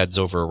tell. His bed's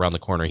over around the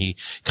corner. He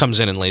comes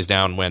in and lays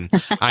down when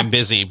I'm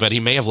busy, but he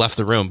may have left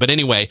the room. But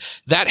anyway,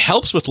 that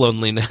helps with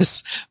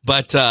loneliness.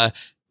 But,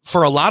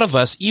 for a lot of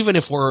us, even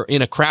if we're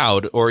in a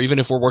crowd or even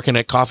if we're working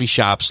at coffee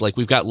shops, like,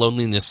 we've got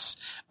loneliness,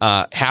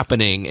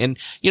 happening. And,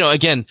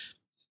 again,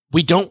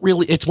 we don't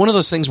really, it's one of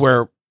those things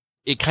where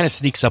it kind of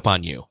sneaks up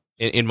on you.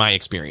 In my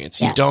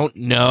experience, you don't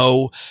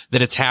know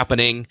that it's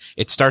happening.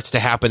 It starts to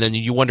happen, and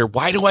you wonder,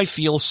 why do I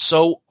feel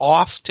so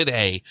off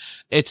today?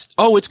 It's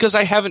because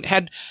I haven't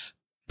had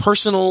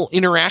personal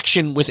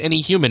interaction with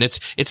any human. It's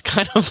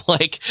kind of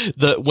like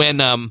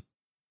when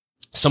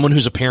someone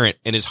who's a parent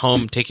and is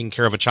home taking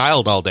care of a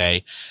child all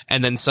day,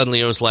 and then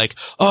suddenly it was like,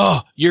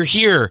 oh, you're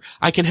here.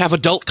 I can have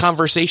adult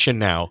conversation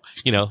now.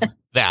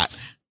 That.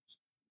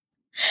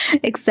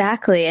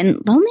 Exactly.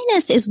 And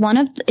loneliness is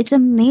it's a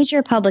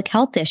major public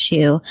health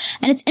issue.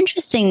 And it's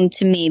interesting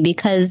to me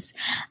because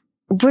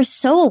we're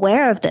so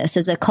aware of this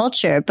as a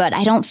culture, but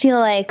I don't feel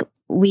like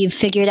we've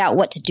figured out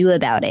what to do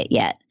about it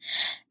yet.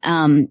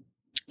 And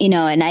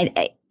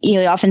I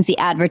often see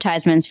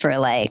advertisements for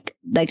like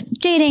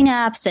dating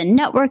apps and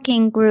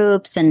networking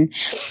groups. And,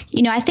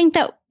 I think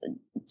that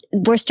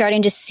we're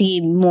starting to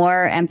see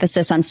more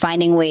emphasis on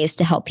finding ways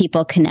to help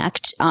people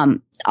connect,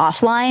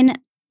 offline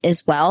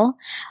as well.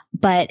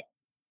 But,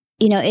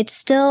 it's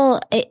still,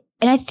 and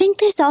I think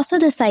there's also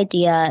this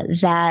idea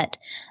that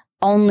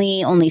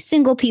only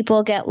single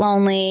people get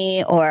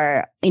lonely,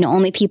 or,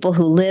 only people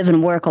who live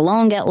and work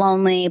alone get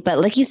lonely. But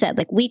like you said,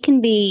 like we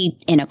can be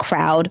in a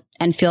crowd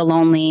and feel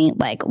lonely.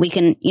 Like we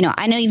can,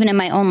 I know even in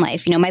my own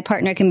life, my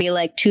partner can be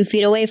like 2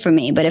 feet away from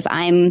me. But if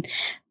I'm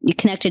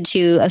connected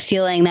to a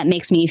feeling that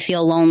makes me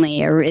feel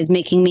lonely or is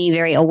making me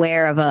very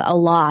aware of a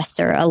loss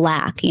or a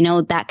lack,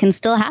 that can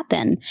still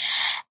happen.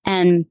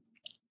 And,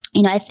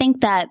 I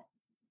think that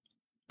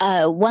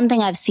one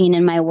thing I've seen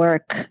in my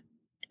work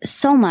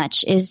so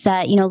much is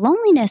that,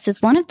 loneliness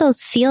is one of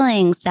those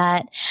feelings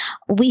that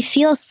we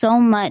feel so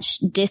much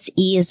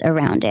dis-ease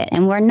around it,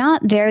 and we're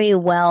not very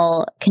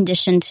well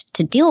conditioned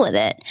to deal with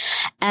it.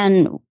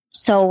 And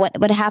so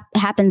what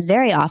happens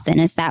very often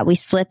is that we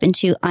slip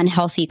into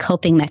unhealthy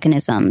coping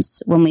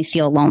mechanisms when we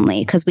feel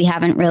lonely, because we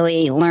haven't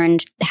really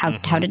learned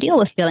how to deal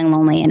with feeling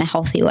lonely in a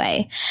healthy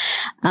way.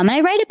 And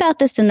I write about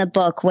this in the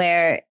book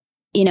where,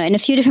 in a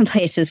few different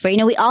places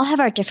where, we all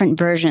have our different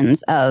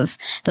versions of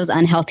those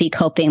unhealthy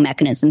coping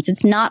mechanisms.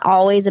 It's not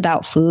always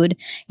about food.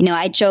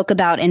 I joke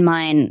about in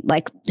mine,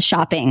 like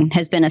shopping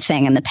has been a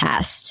thing in the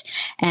past.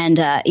 And,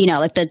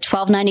 like the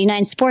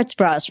 $12.99 sports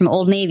bras from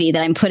Old Navy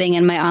that I'm putting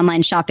in my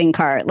online shopping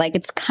cart, like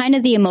it's kind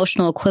of the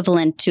emotional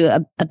equivalent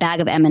to a bag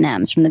of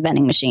M&Ms from the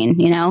vending machine,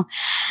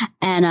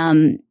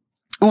 and,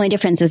 only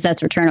difference is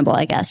that's returnable,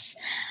 I guess.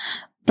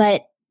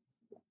 But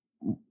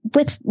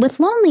with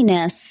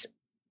loneliness,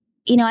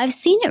 I've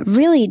seen it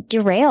really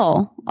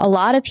derail a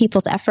lot of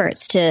people's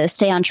efforts to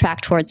stay on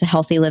track towards a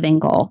healthy living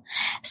goal.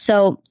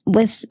 So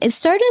it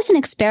started as an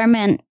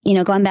experiment,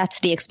 going back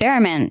to the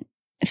experiment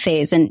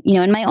phase. And,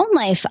 in my own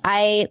life,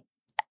 I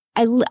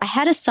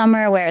had a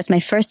summer where it was my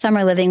first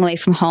summer living away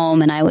from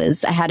home, and I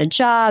had a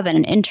job and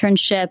an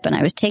internship, and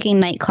I was taking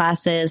night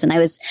classes, and I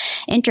was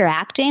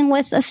interacting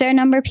with a fair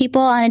number of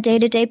people on a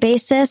day-to-day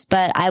basis,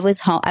 but I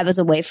was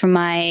away from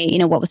my,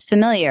 what was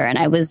familiar, and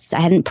I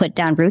hadn't put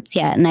down roots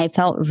yet, and I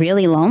felt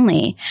really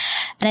lonely.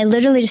 And I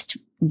literally just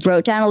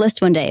wrote down a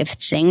list one day of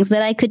things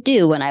that I could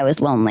do when I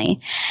was lonely.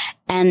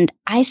 And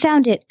I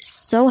found it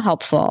so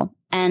helpful.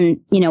 And,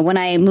 when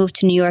I moved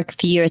to New York a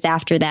few years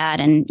after that,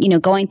 and,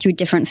 going through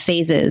different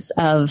phases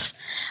of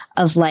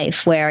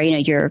life where,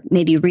 you're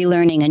maybe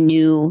relearning a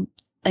new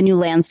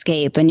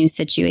landscape, a new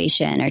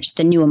situation, or just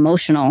a new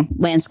emotional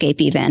landscape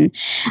even,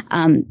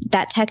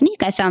 that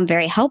technique I found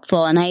very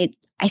helpful. And I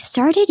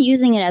started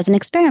using it as an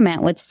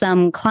experiment with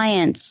some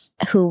clients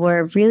who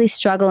were really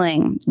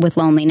struggling with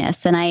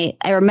loneliness. And I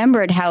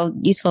remembered how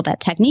useful that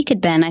technique had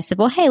been. I said,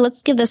 well, hey,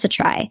 let's give this a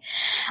try.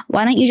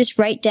 Why don't you just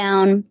write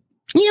down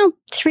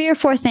 3 or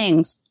 4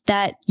 things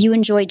that you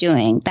enjoy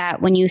doing, that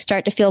when you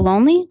start to feel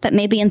lonely, that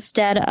maybe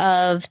instead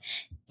of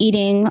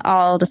eating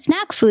all the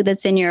snack food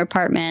that's in your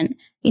apartment,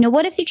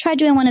 what if you try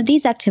doing one of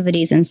these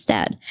activities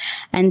instead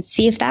and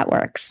see if that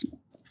works?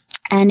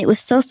 And it was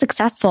so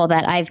successful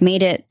that I've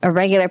made it a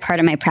regular part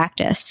of my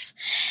practice.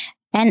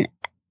 And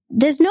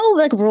there's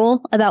no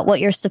rule about what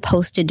you're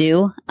supposed to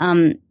do.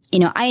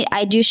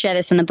 I do share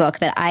this in the book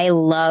that I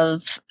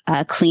love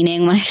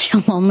cleaning when I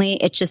feel lonely.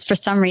 It's just for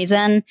some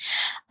reason,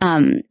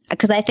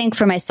 because I think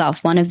for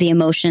myself, one of the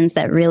emotions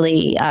that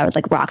really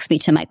rocks me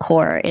to my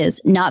core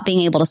is not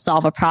being able to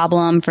solve a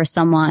problem for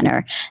someone,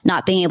 or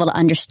not being able to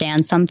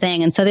understand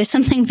something. And so there's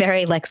something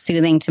very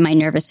soothing to my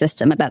nervous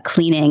system about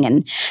cleaning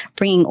and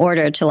bringing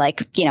order to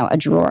a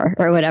drawer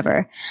or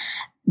whatever.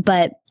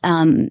 But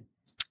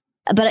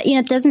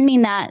it doesn't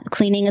mean that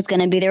cleaning is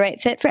going to be the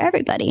right fit for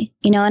everybody,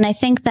 and I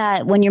think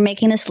that when you're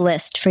making this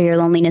list for your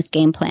loneliness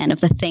game plan of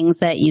the things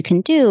that you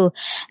can do,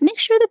 make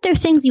sure that they're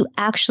things you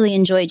actually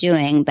enjoy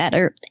doing that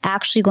are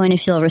actually going to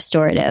feel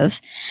restorative.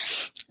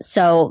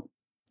 So,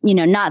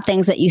 not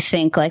things that you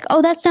think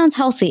oh, that sounds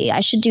healthy,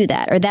 I should do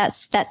that. Or that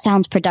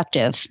sounds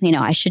productive,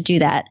 I should do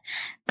that.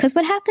 Because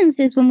what happens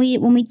is when we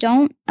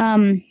don't,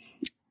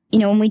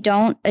 when we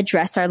don't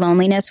address our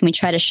loneliness, when we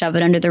try to shove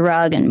it under the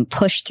rug and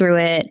push through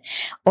it,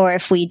 or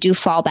if we do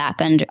fall back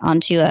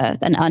onto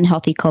an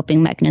unhealthy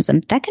coping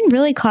mechanism, that can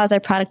really cause our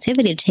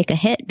productivity to take a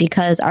hit,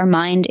 because our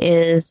mind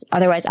is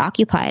otherwise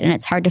occupied and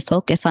it's hard to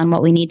focus on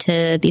what we need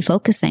to be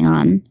focusing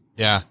on.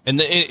 Yeah.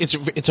 And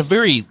it's a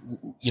very,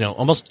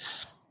 almost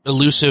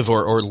elusive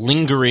or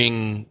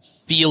lingering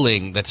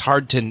feeling that's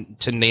hard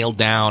to nail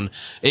down.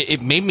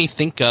 It made me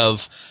think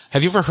of,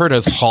 have you ever heard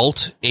of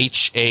HALT,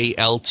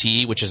 HALT,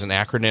 which is an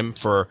acronym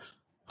for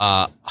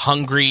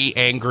hungry,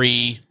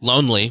 angry,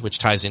 lonely, which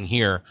ties in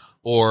here,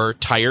 or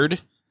tired?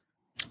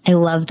 I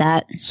love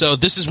that. So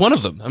this is one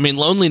of them. I mean,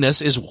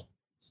 loneliness is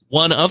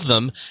one of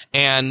them.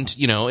 And,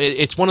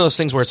 it's one of those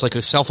things where it's like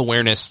a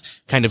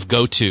self-awareness kind of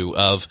go-to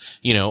of,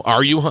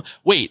 are you,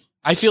 wait,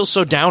 I feel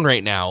so down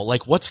right now.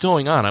 What's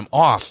going on? I'm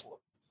off.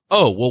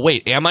 Oh, well,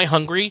 wait, am I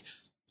hungry?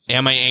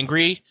 Am I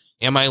angry?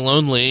 Am I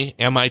lonely?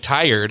 Am I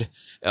tired?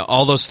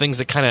 All those things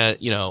that kind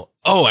of,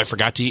 oh, I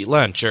forgot to eat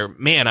lunch, or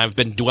man, I've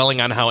been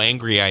dwelling on how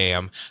angry I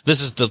am.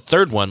 This is the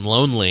third one,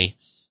 lonely,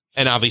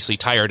 and obviously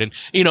tired. And,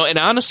 and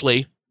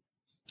honestly,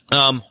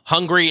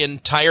 hungry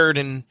and tired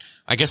and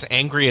I guess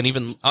angry, and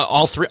even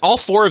all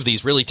 4 of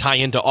these really tie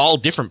into all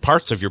different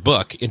parts of your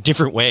book in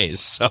different ways.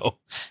 So.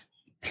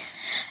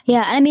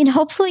 Yeah. And I mean,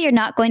 hopefully you're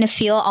not going to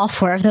feel all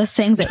four of those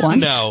things at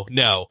once.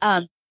 No.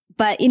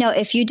 But,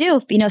 if you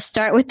do,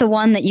 start with the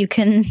one that you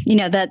can,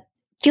 that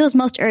feels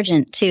most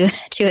urgent to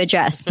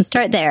address and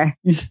start there.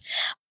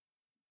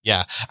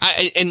 Yeah.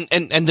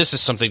 And this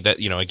is something that,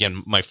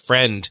 again,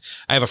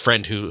 I have a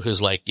friend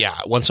who's like, yeah,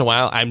 once in a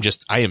while,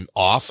 I am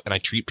off and I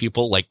treat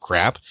people like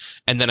crap.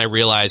 And then I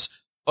realize,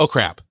 oh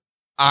crap,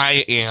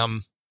 I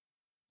am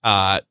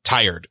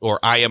tired, or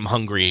I am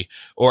hungry,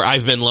 or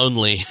I've been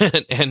lonely.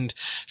 And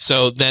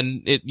so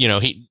then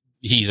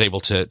he's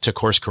able to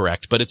course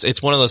correct. But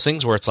it's one of those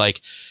things where it's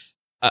like,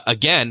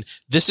 again,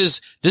 this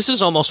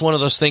is almost one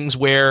of those things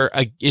where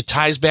it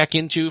folds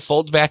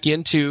back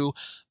into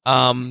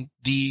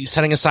the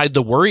setting aside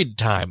the worried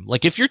time.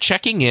 Like if you're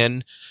checking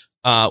in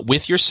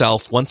with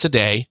yourself once a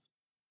day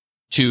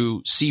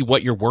to see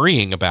what you're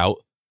worrying about,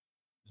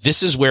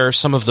 this is where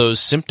some of those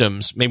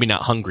symptoms, maybe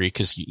not hungry,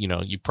 because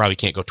you probably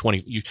can't go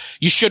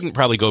you shouldn't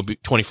probably go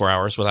 24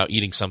 hours without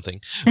eating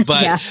something,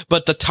 but yeah.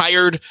 But the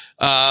tired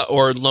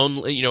or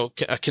lonely,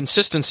 a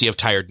consistency of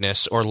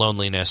tiredness or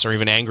loneliness or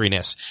even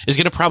angriness is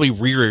going to probably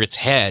rear its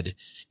head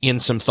in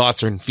some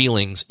thoughts and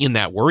feelings in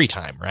that worry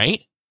time,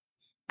 right?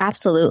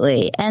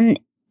 Absolutely. And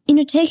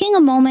taking a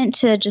moment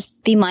to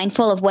just be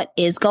mindful of what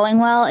is going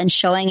well and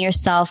showing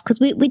yourself, because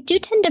we do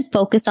tend to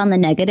focus on the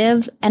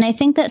negative. And I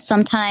think that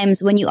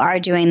sometimes when you are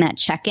doing that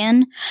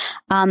check-in,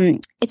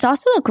 it's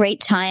also a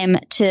great time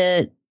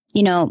to,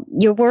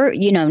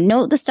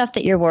 note the stuff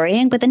that you're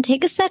worrying, but then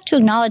take a sec to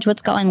acknowledge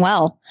what's going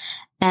well.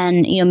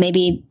 And,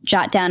 maybe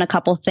jot down a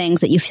couple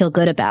things that you feel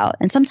good about.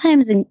 And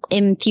sometimes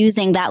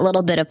infusing that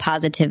little bit of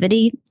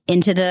positivity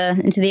into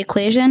the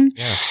equation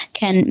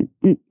can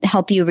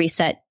help you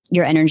reset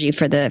your energy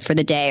for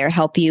the day, or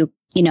help you,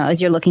 as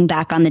you're looking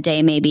back on the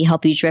day, maybe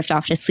help you drift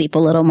off to sleep a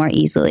little more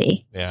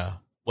easily. Yeah.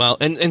 Well,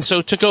 and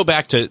so to go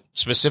back to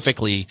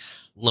specifically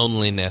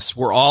loneliness,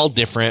 we're all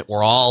different.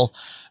 We're all,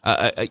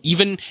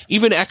 even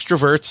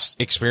extroverts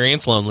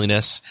experience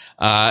loneliness.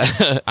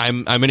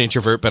 I'm an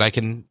introvert, but I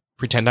can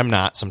pretend I'm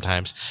not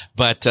sometimes.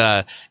 But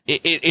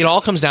it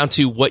all comes down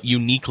to what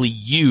uniquely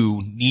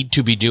you need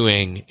to be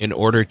doing in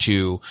order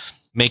to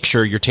make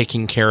sure you're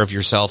taking care of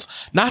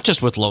yourself, not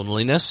just with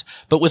loneliness,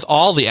 but with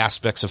all the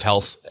aspects of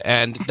health.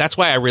 And that's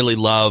why I really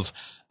love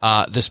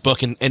this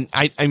book. And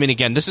I mean,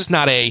 again, this is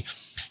not a,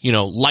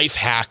 life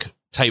hack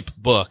type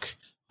book.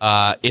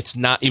 It's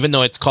not, even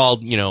though it's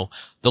called,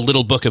 the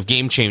Little Book of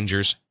Game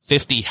Changers,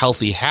 50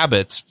 Healthy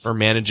Habits for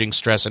Managing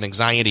Stress and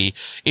Anxiety.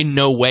 In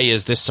no way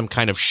is this some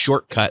kind of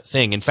shortcut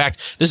thing. In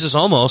fact, this is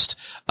almost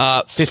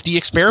 50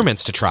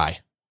 experiments to try.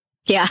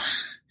 Yeah.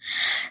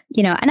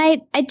 And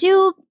I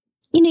do,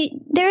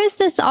 there is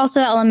this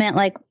also element,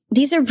 like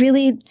these are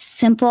really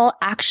simple,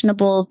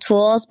 actionable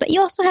tools, but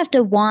you also have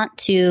to want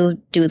to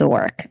do the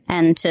work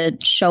and to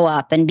show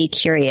up and be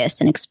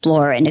curious and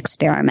explore and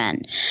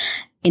experiment.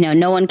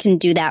 No one can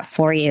do that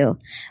for you.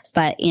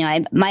 But,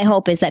 my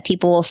hope is that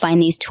people will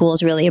find these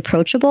tools really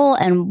approachable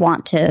and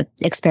want to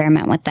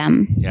experiment with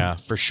them. Yeah,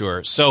 for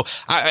sure. So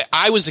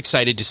I was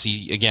excited to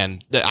see,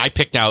 again, that I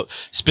picked out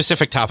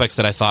specific topics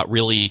that I thought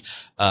really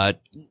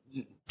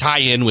tie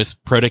in with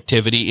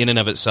productivity in and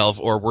of itself,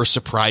 or were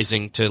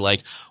surprising to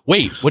like,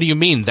 wait, what do you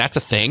mean? That's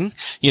a thing?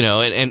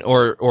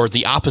 Or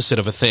the opposite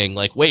of a thing.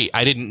 Like, wait,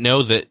 I didn't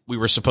know that we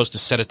were supposed to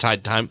set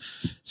aside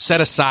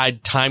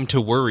time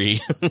to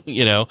worry,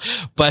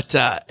 but,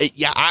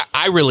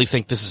 I really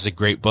think this is a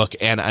great book,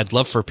 and I'd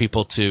love for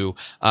people to,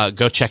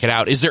 go check it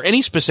out. Is there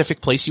any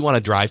specific place you want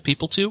to drive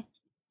people to?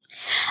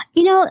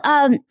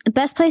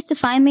 Best place to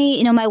find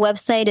me, my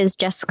website is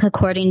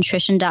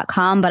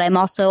jessicacordingnutrition.com, but I'm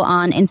also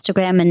on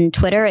Instagram and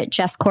Twitter at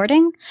Jess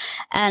Cording.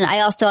 And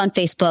I also on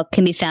Facebook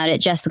can be found at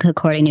Jessica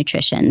Cording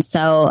Nutrition.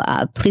 So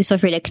please feel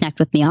free to connect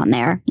with me on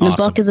there. Awesome. The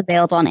book is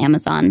available on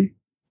Amazon.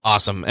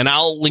 Awesome. And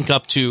I'll link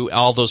up to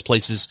all those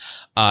places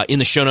in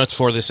the show notes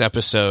for this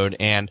episode.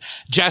 And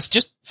Jess,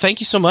 just thank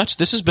you so much.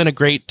 This has been a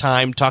great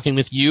time talking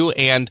with you.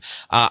 And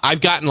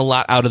I've gotten a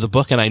lot out of the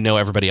book, and I know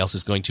everybody else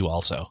is going to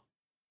also.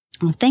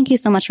 Well, thank you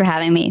so much for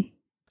having me.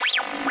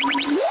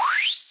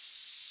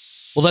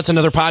 Well, that's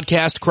another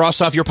podcast.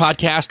 Cross off your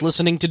podcast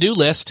listening to-do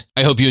list.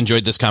 I hope you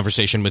enjoyed this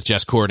conversation with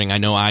Jess Cording. I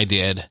know I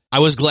did. I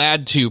was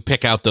glad to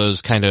pick out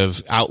those kind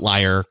of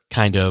outlier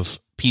kind of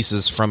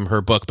pieces from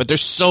her book, but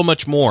there's so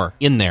much more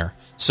in there.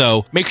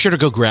 So make sure to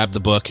go grab the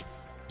book.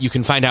 You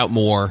can find out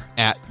more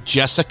at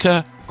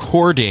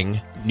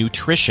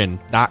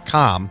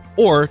jessicacordingnutrition.com,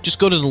 or just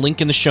go to the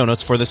link in the show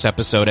notes for this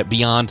episode at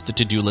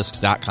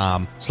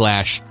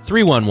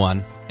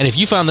beyondthetodolist.com/311. And if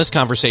you found this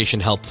conversation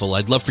helpful,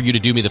 I'd love for you to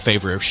do me the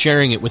favor of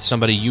sharing it with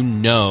somebody you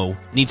know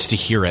needs to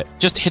hear it.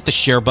 Just hit the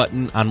share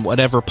button on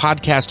whatever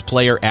podcast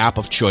player app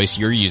of choice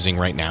you're using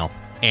right now.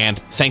 And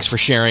thanks for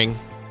sharing.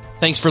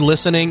 Thanks for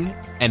listening,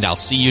 and I'll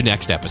see you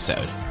next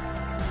episode.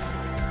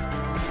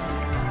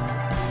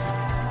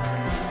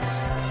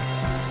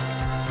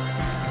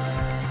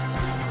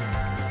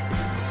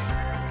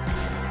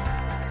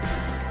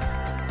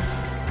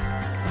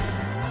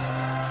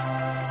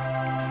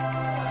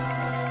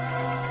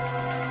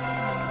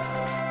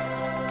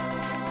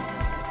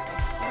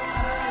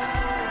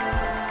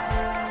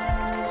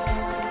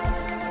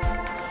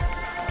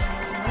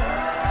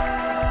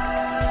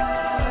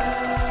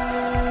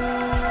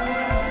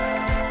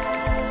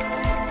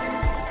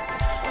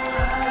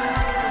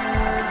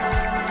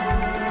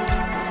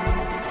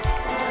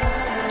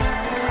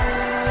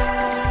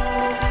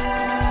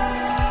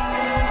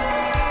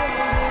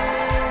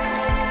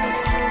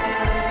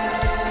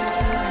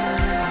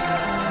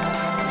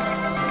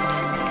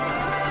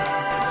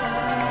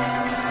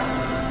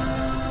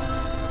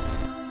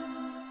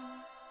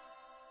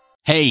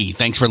 Hey,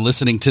 thanks for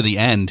listening to the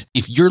end.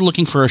 If you're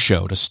looking for a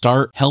show to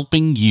start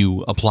helping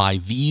you apply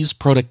these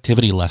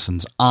productivity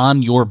lessons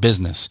on your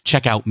business,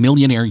 check out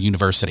Millionaire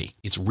University.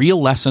 It's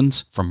real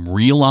lessons from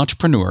real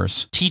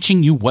entrepreneurs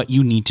teaching you what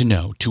you need to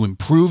know to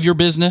improve your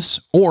business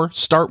or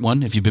start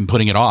one if you've been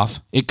putting it off.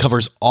 It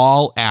covers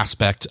all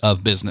aspects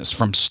of business,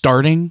 from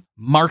starting,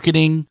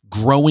 marketing,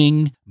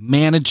 growing,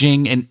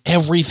 managing, and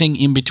everything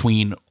in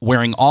between,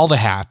 wearing all the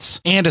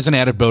hats. And as an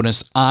added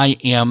bonus, I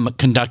am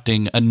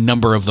conducting a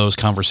number of those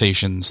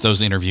conversations,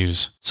 those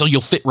interviews, so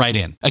you'll fit right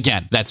in.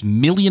 Again, that's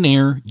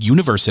Millionaire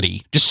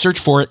University. Just search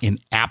for it in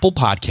Apple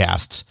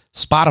Podcasts,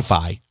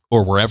 Spotify,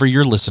 or wherever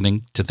you're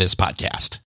listening to this podcast.